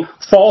maintain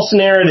false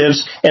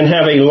narratives and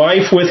have a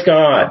life with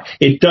God.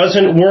 It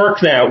doesn't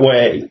work that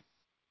way.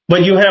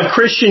 But you have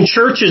Christian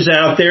churches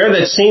out there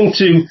that seem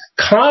to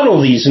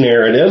coddle these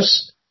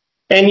narratives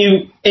And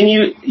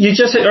you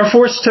just are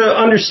forced to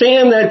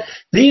understand that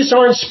these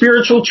aren't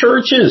spiritual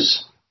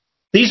churches.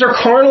 These are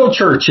carnal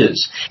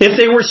churches. If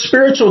they were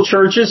spiritual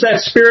churches,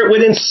 that Spirit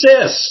would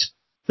insist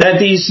that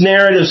these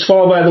narratives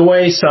fall by the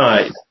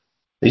wayside.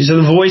 These are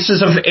the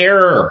voices of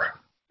error.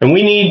 And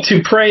we need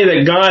to pray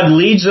that God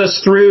leads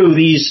us through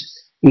these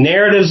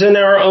narratives in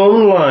our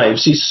own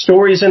lives, these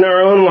stories in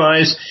our own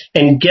lives,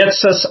 and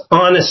gets us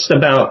honest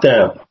about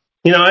them.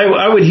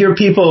 I would hear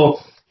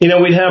people,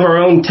 we'd have our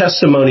own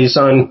testimonies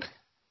on,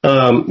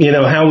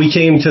 how we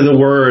came to the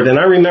Word. And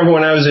I remember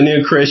when I was a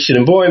new Christian,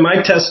 and boy,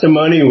 my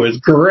testimony was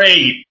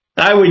great.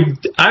 I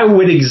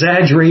would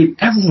exaggerate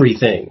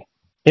everything.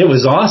 It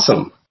was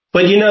awesome.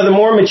 But the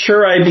more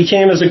mature I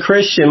became as a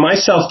Christian, my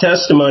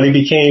self-testimony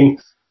became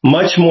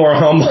much more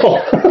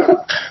humble.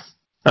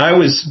 I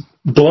was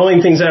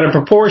blowing things out of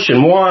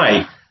proportion.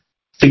 Why?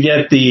 To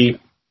get the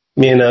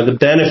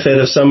benefit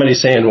of somebody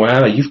saying,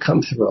 wow, you've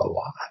come through a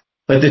lot.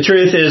 But the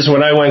truth is,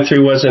 what I went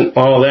through wasn't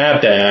all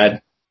that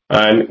bad.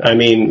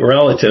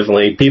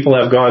 Relatively, people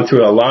have gone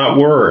through a lot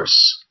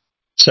worse.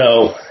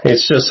 So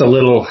it's just a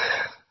little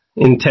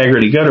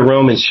integrity. Go to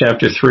Romans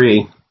chapter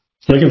 3.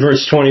 Look at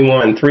verse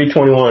 21,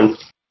 3:21.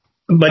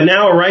 But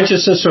now a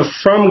righteousness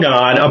from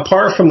God,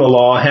 apart from the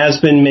law, has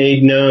been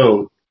made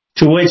known,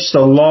 to which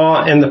the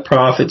law and the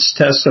prophets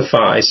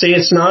testify. See,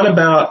 it's not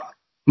about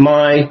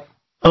my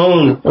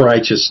own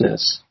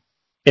righteousness.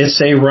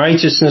 It's a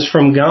righteousness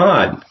from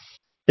God.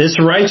 This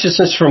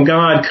righteousness from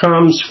God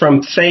comes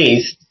from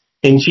faith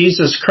in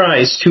Jesus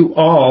Christ to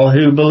all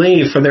who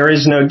believe, for there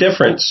is no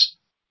difference.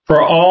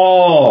 For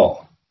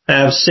all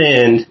have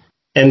sinned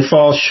and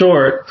fall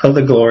short of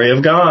the glory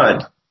of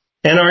God,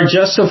 and are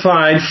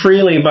justified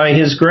freely by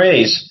His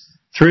grace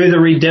through the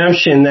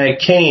redemption that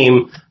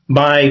came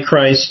by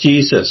Christ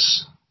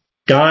Jesus.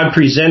 God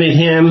presented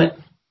Him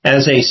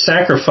as a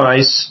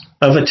sacrifice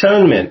of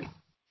atonement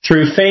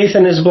through faith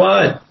in His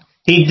blood.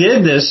 He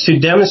did this to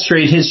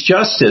demonstrate His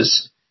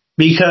justice,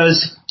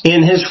 because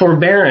in His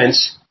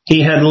forbearance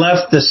He had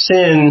left the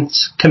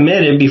sins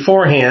committed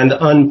beforehand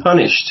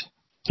unpunished.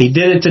 He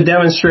did it to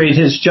demonstrate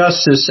His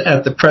justice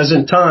at the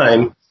present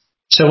time,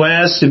 so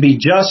as to be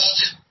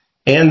just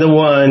and the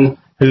one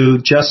who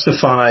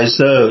justifies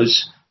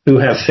those who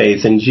have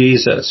faith in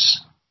Jesus.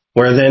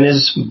 Where then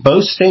is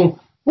boasting?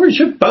 Where's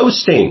your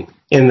boasting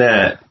in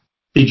that?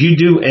 Did you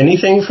do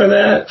anything for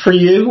that, for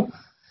you?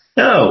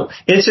 No,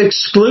 it's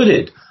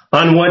excluded.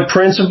 On what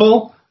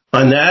principle?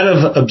 On that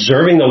of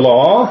observing the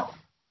law?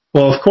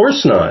 Well, of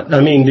course not.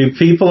 Do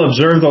people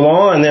observe the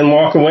law and then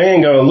walk away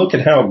and go, look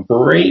at how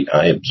great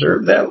I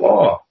observed that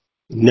law?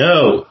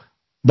 No,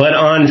 but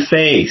on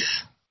faith.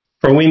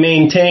 For we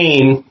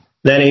maintain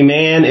that a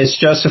man is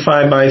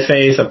justified by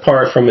faith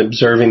apart from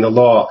observing the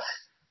law.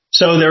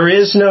 So there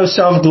is no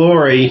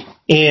self-glory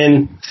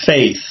in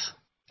faith.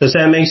 Does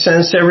that make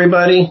sense to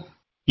everybody?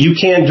 You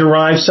can't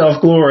derive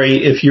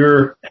self-glory if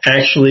you're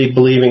actually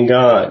believing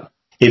God.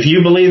 If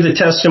you believe the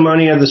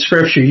testimony of the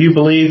Scripture, you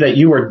believe that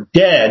you are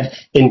dead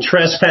in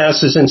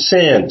trespasses and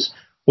sins,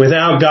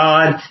 without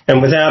God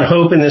and without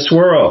hope in this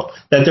world,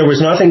 that there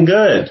was nothing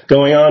good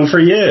going on for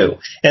you,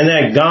 and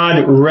that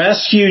God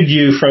rescued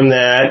you from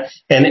that,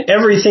 and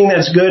everything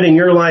that's good in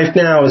your life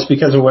now is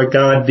because of what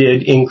God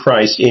did in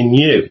Christ in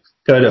you.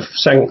 Go to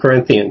 2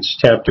 Corinthians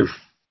chapter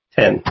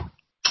 10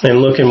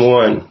 and look in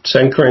 1.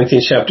 2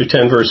 Corinthians chapter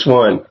 10 verse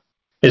 1.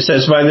 It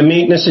says, by the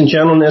meekness and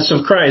gentleness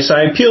of Christ,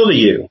 I appeal to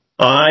you.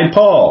 I,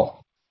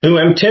 Paul, who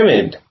am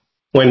timid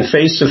when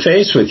face to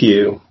face with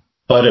you,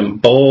 but am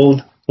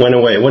bold when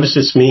away. What does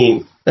this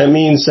mean? That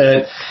means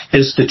that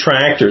his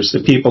detractors,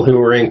 the people who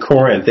were in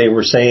Corinth, they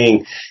were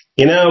saying,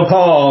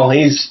 Paul,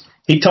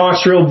 he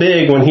talks real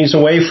big when he's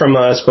away from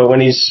us, but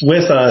when he's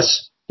with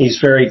us, he's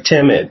very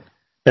timid.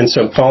 And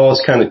so Paul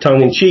is kind of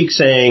tongue-in-cheek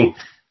saying,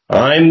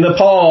 I'm the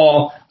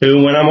Paul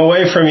who, when I'm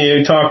away from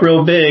you, talk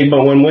real big,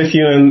 but when with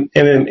you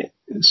and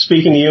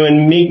speaking to you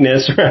in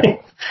meekness, right?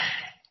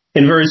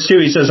 In verse 2,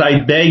 he says,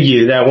 I beg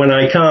you that when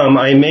I come,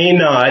 I may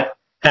not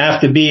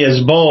have to be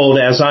as bold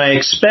as I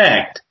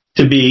expect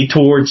to be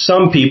towards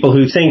some people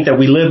who think that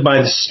we live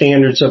by the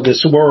standards of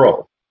this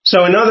world.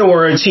 So in other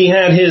words, he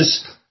had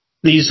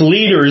these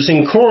leaders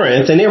in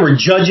Corinth, and they were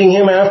judging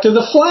him after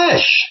the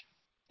flesh.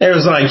 It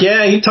was like,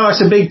 yeah, he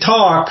talks a big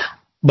talk,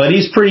 but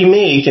he's pretty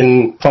meek.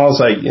 And Paul's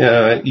like,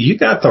 you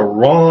got the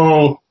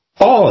wrong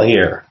Paul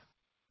here.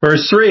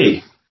 Verse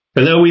 3,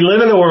 for though we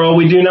live in the world,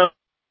 we do not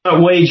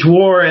wage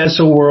war as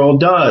the world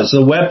does.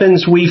 The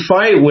weapons we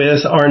fight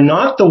with are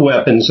not the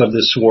weapons of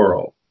this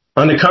world.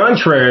 On the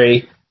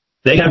contrary,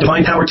 they have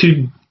divine power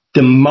to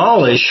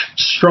demolish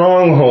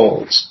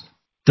strongholds.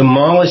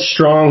 Demolish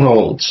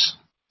strongholds.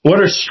 What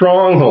are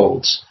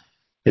strongholds?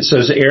 It's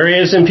those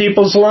areas in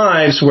people's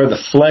lives where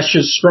the flesh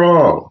is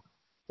strong,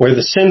 where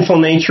the sinful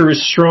nature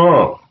is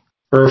strong.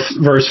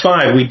 Verse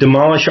 5, we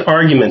demolish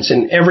arguments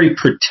and every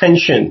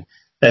pretension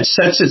that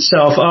sets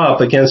itself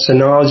up against the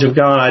knowledge of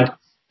God,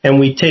 and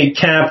we take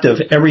captive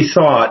every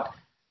thought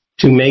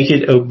to make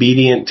it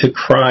obedient to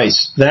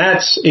Christ.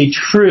 That's a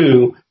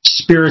true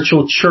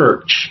spiritual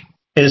church.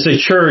 It's a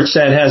church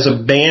that has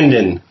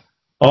abandoned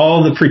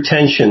all the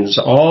pretensions,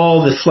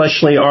 all the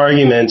fleshly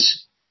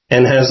arguments,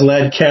 and has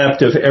led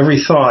captive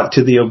every thought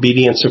to the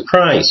obedience of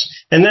Christ.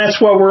 And that's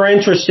what we're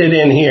interested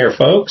in here,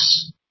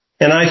 folks.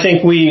 And I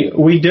think we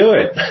do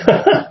it.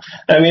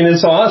 I mean,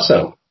 it's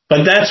awesome.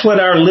 But that's what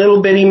our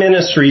little bitty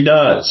ministry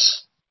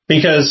does.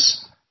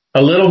 Because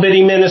a little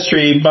bitty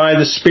ministry by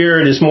the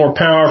Spirit is more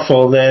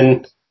powerful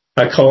than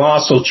a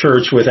colossal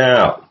church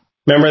without.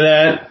 Remember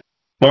that?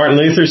 Martin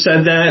Luther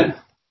said that?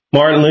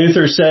 Martin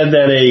Luther said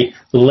that a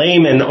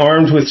layman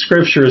armed with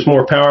Scripture is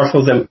more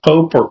powerful than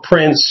Pope or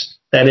Prince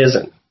that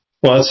isn't.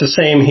 Well, it's the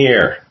same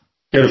here.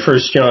 Go to 1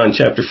 John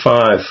chapter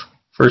 5.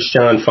 1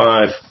 John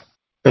 5.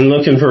 And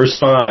look in verse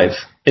 5.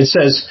 It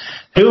says,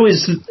 who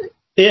is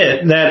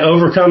it that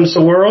overcomes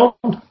the world?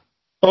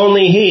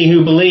 Only he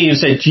who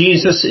believes that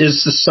Jesus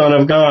is the Son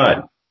of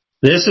God.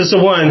 This is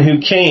the one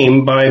who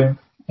came by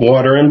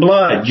water and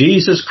blood,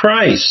 Jesus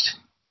Christ.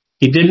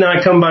 He did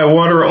not come by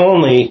water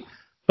only,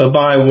 but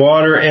by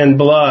water and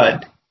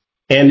blood.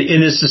 And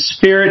it is the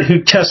Spirit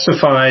who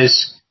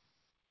testifies,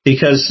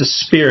 because the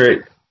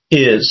Spirit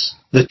is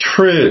the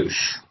truth.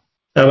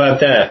 How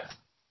about that?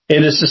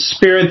 It is the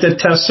Spirit that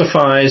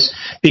testifies,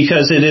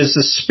 because it is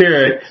the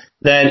Spirit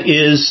that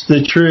is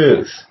the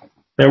truth.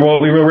 And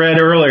what we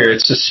read earlier,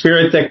 it's the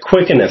Spirit that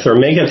quickeneth or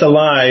maketh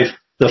alive,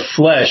 the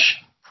flesh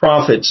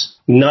profits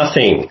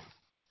nothing.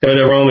 Go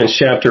to Romans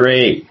chapter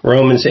 8,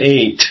 Romans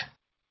 8.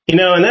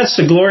 And that's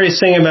the glorious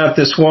thing about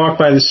this walk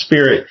by the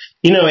Spirit.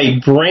 A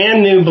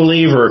brand new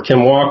believer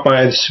can walk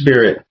by the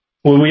Spirit.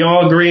 Will we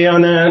all agree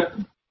on that?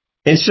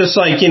 It's just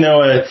like,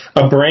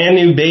 a brand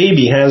new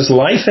baby has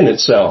life in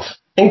itself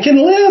and can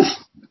live.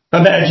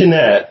 Imagine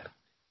that.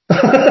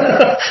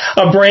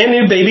 A brand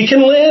new baby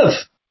can live.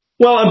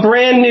 Well, a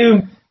brand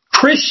new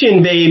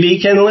Christian baby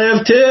can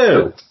live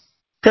too,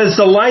 because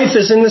the life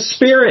is in the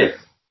Spirit.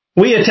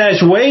 We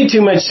attach way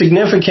too much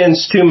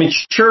significance to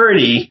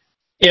maturity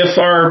if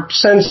our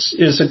sense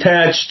is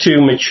attached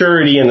to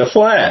maturity in the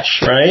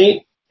flesh,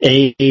 right?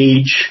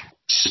 Age,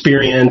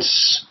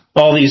 experience,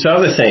 all these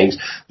other things.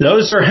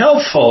 Those are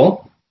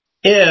helpful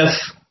if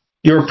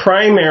your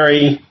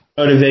primary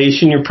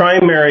motivation, your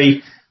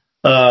primary,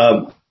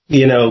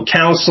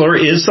 counselor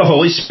is the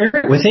Holy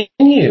Spirit within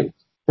you.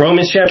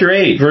 Romans chapter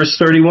 8, verse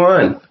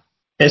 31.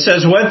 It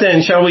says, what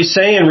then shall we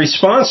say in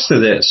response to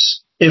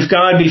this? If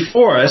God be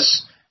for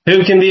us,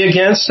 who can be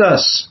against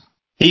us?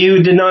 He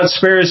who did not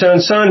spare his own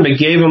Son, but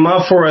gave him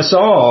up for us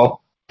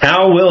all,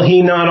 how will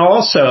he not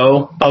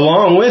also,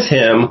 along with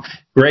him,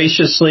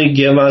 graciously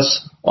give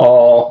us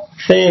all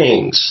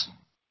things?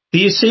 Do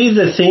you see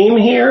the theme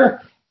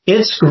here?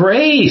 It's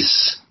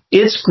grace.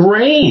 It's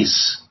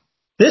grace.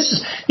 This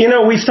is,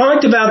 we've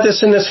talked about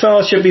this in this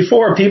fellowship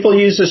before. People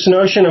use this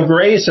notion of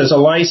grace as a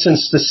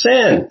license to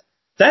sin.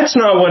 That's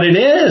not what it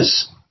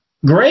is.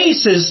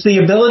 Grace is the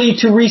ability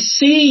to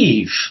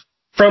receive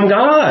from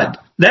God.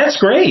 That's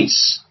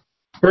grace.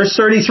 Verse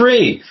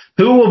 33,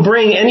 who will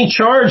bring any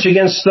charge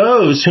against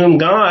those whom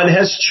God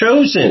has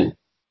chosen?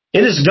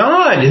 It is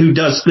God who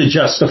does the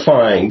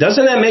justifying.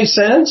 Doesn't that make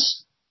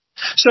sense?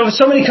 So if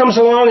somebody comes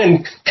along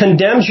and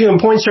condemns you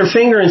and points their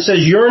finger and says,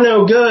 you're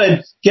no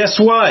good, guess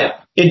what?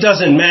 It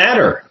doesn't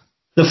matter.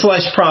 The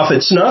flesh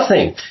profits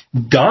nothing.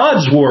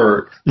 God's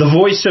word, the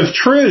voice of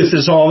truth,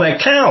 is all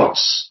that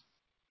counts.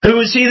 Who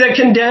is he that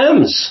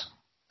condemns?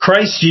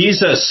 Christ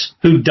Jesus,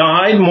 who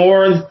died,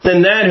 more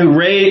than that,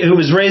 who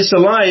was raised to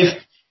life,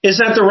 is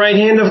at the right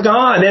hand of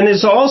God and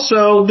is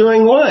also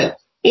doing what?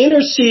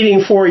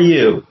 Interceding for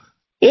you.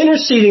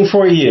 Interceding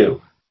for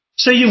you.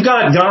 So you've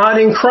got God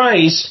and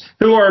Christ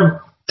who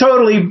are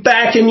totally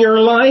back in your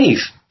life.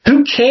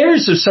 Who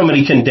cares if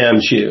somebody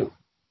condemns you?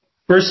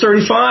 Verse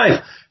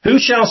 35, who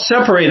shall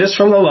separate us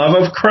from the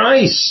love of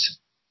Christ?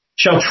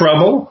 Shall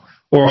trouble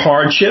or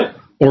hardship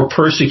or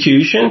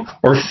persecution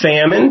or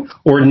famine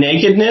or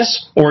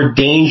nakedness or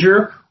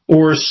danger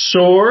or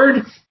sword?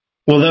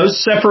 Will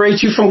those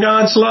separate you from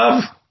God's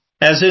love?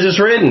 As it is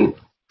written,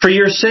 for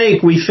your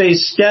sake we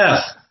face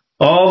death.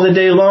 All the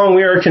day long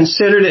we are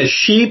considered as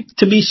sheep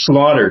to be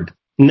slaughtered.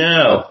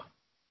 No.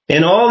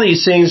 In all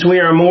these things we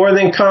are more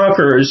than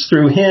conquerors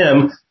through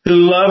him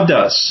who loved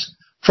us.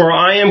 For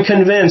I am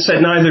convinced that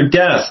neither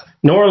death,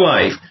 nor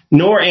life,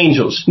 nor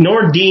angels,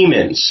 nor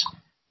demons,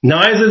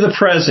 neither the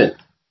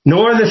present,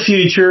 nor the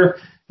future,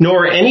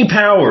 nor any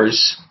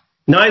powers,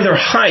 neither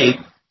height,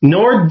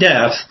 nor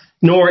depth,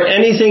 nor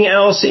anything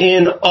else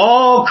in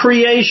all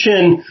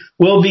creation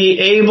will be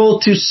able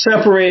to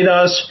separate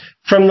us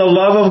from the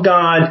love of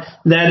God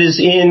that is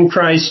in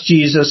Christ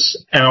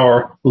Jesus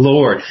our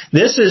Lord.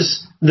 This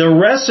is the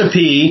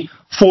recipe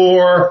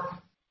for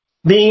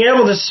being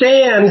able to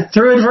stand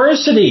through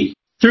adversity,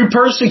 through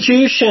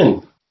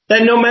persecution,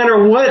 that no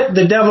matter what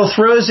the devil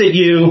throws at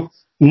you,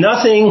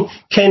 nothing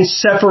can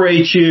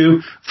separate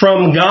you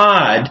from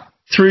God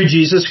through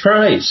Jesus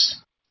Christ.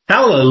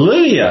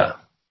 Hallelujah!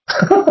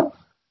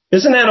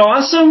 Isn't that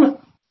awesome?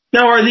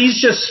 Now, are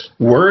these just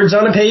words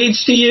on a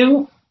page to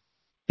you?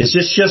 Is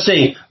this just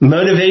a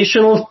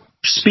motivational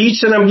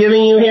speech that I'm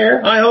giving you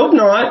here? I hope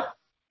not.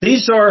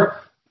 These are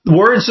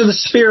words of the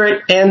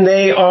Spirit, and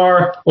they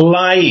are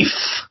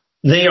life.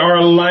 They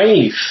are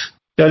life.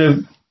 Go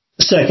to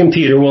 2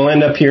 Peter. We'll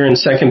end up here in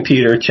 2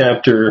 Peter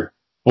chapter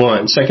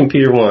 1. 2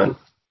 Peter 1.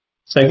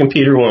 2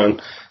 Peter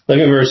 1. Look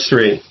at verse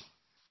 3.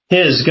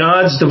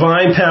 God's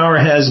divine power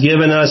has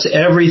given us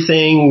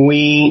everything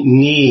we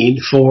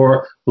need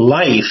for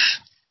life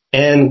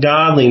and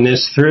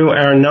godliness through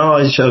our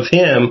knowledge of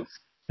Him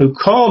who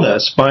called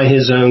us by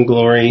His own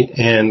glory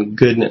and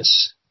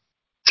goodness.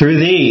 Through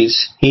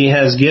these, He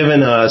has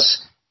given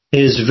us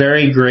His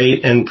very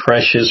great and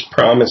precious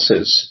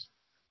promises,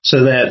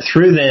 so that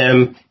through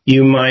them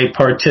you might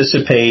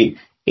participate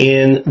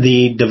in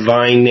the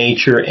divine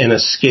nature and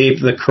escape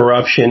the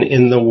corruption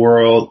in the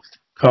world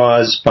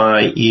caused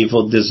by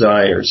evil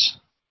desires.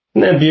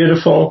 Isn't that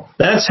beautiful?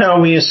 That's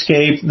how we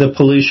escape the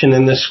pollution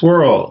in this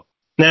world.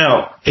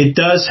 Now, it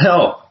does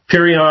help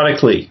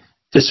periodically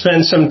to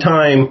spend some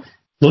time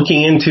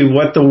looking into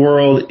what the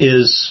world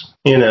is,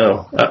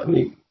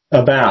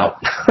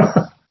 about,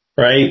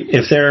 right?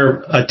 If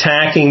they're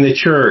attacking the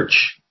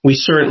church, we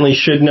certainly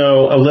should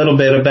know a little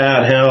bit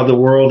about how the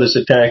world is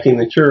attacking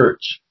the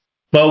church.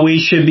 But we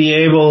should be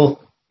able,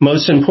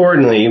 most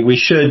importantly, we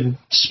should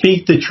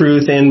speak the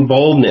truth in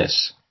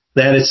boldness,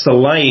 that it's the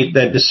light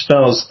that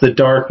dispels the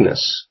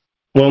darkness.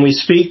 When we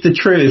speak the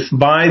truth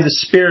by the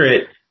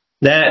Spirit,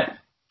 that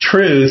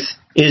truth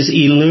is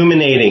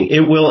illuminating.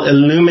 It will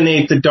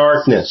illuminate the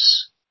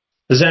darkness.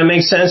 Does that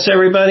make sense,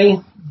 everybody?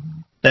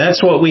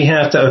 That's what we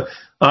have to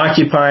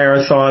occupy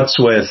our thoughts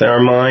with, our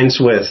minds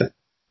with,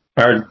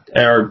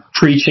 our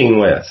preaching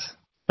with.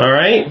 All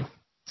right?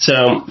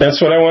 So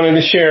that's what I wanted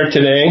to share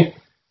today.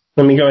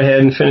 Let me go ahead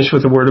and finish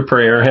with a word of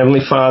prayer. Heavenly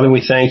Father, we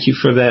thank you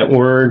for that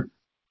word.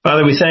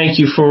 Father, we thank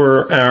you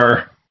for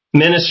our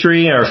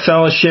ministry, our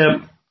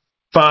fellowship.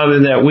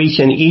 Father, that we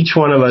can, each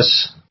one of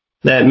us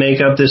that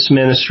make up this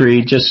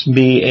ministry, just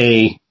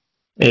be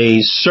a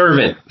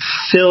servant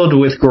filled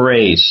with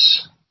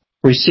grace,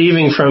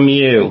 receiving from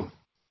you.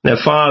 That,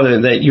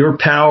 Father, that your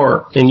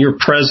power and your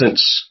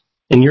presence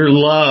and your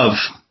love,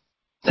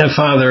 that,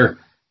 Father,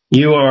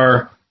 you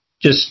are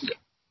just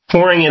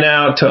pouring it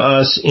out to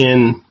us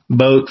in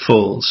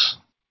boatfuls.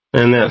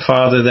 And that,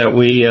 Father, that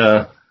we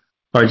are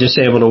just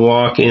able to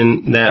walk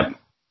in that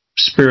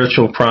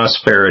spiritual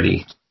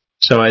prosperity.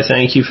 So I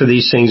thank you for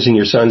these things in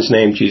your Son's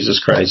name,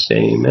 Jesus Christ.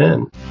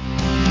 Amen.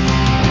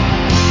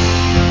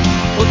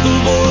 But the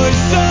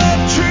voice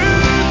of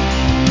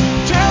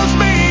truth tells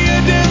me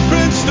a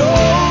different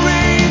story.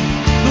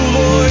 The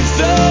voice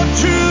of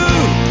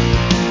truth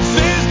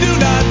says do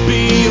not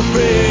be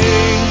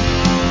afraid.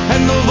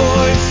 And the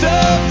voice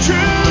of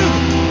truth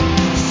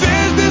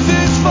says this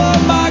is for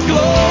my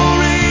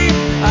glory.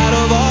 Out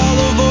of all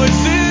the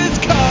voices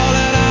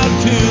calling out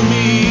to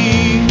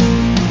me,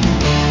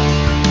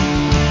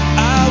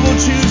 I will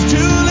choose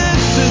to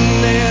listen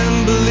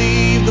and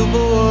believe the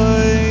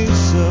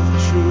voice of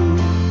truth.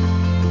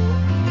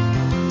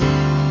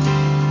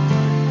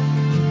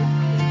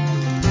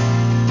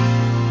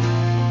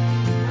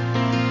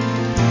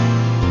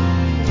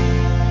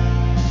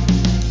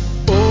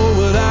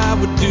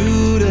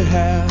 Do to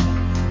have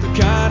the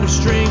kind of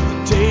strength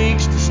it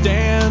takes to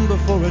stand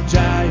before a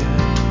giant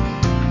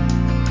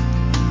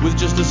with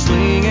just a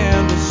sling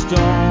and a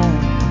stone,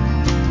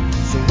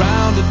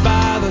 surrounded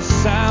by the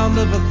sound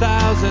of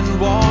 1,000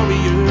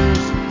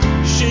 warriors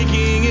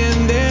shaking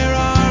in their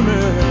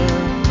armor,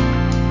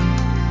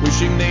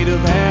 wishing they'd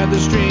have had the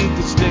strength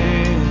to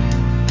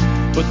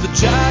stand. But the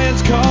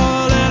giants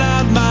call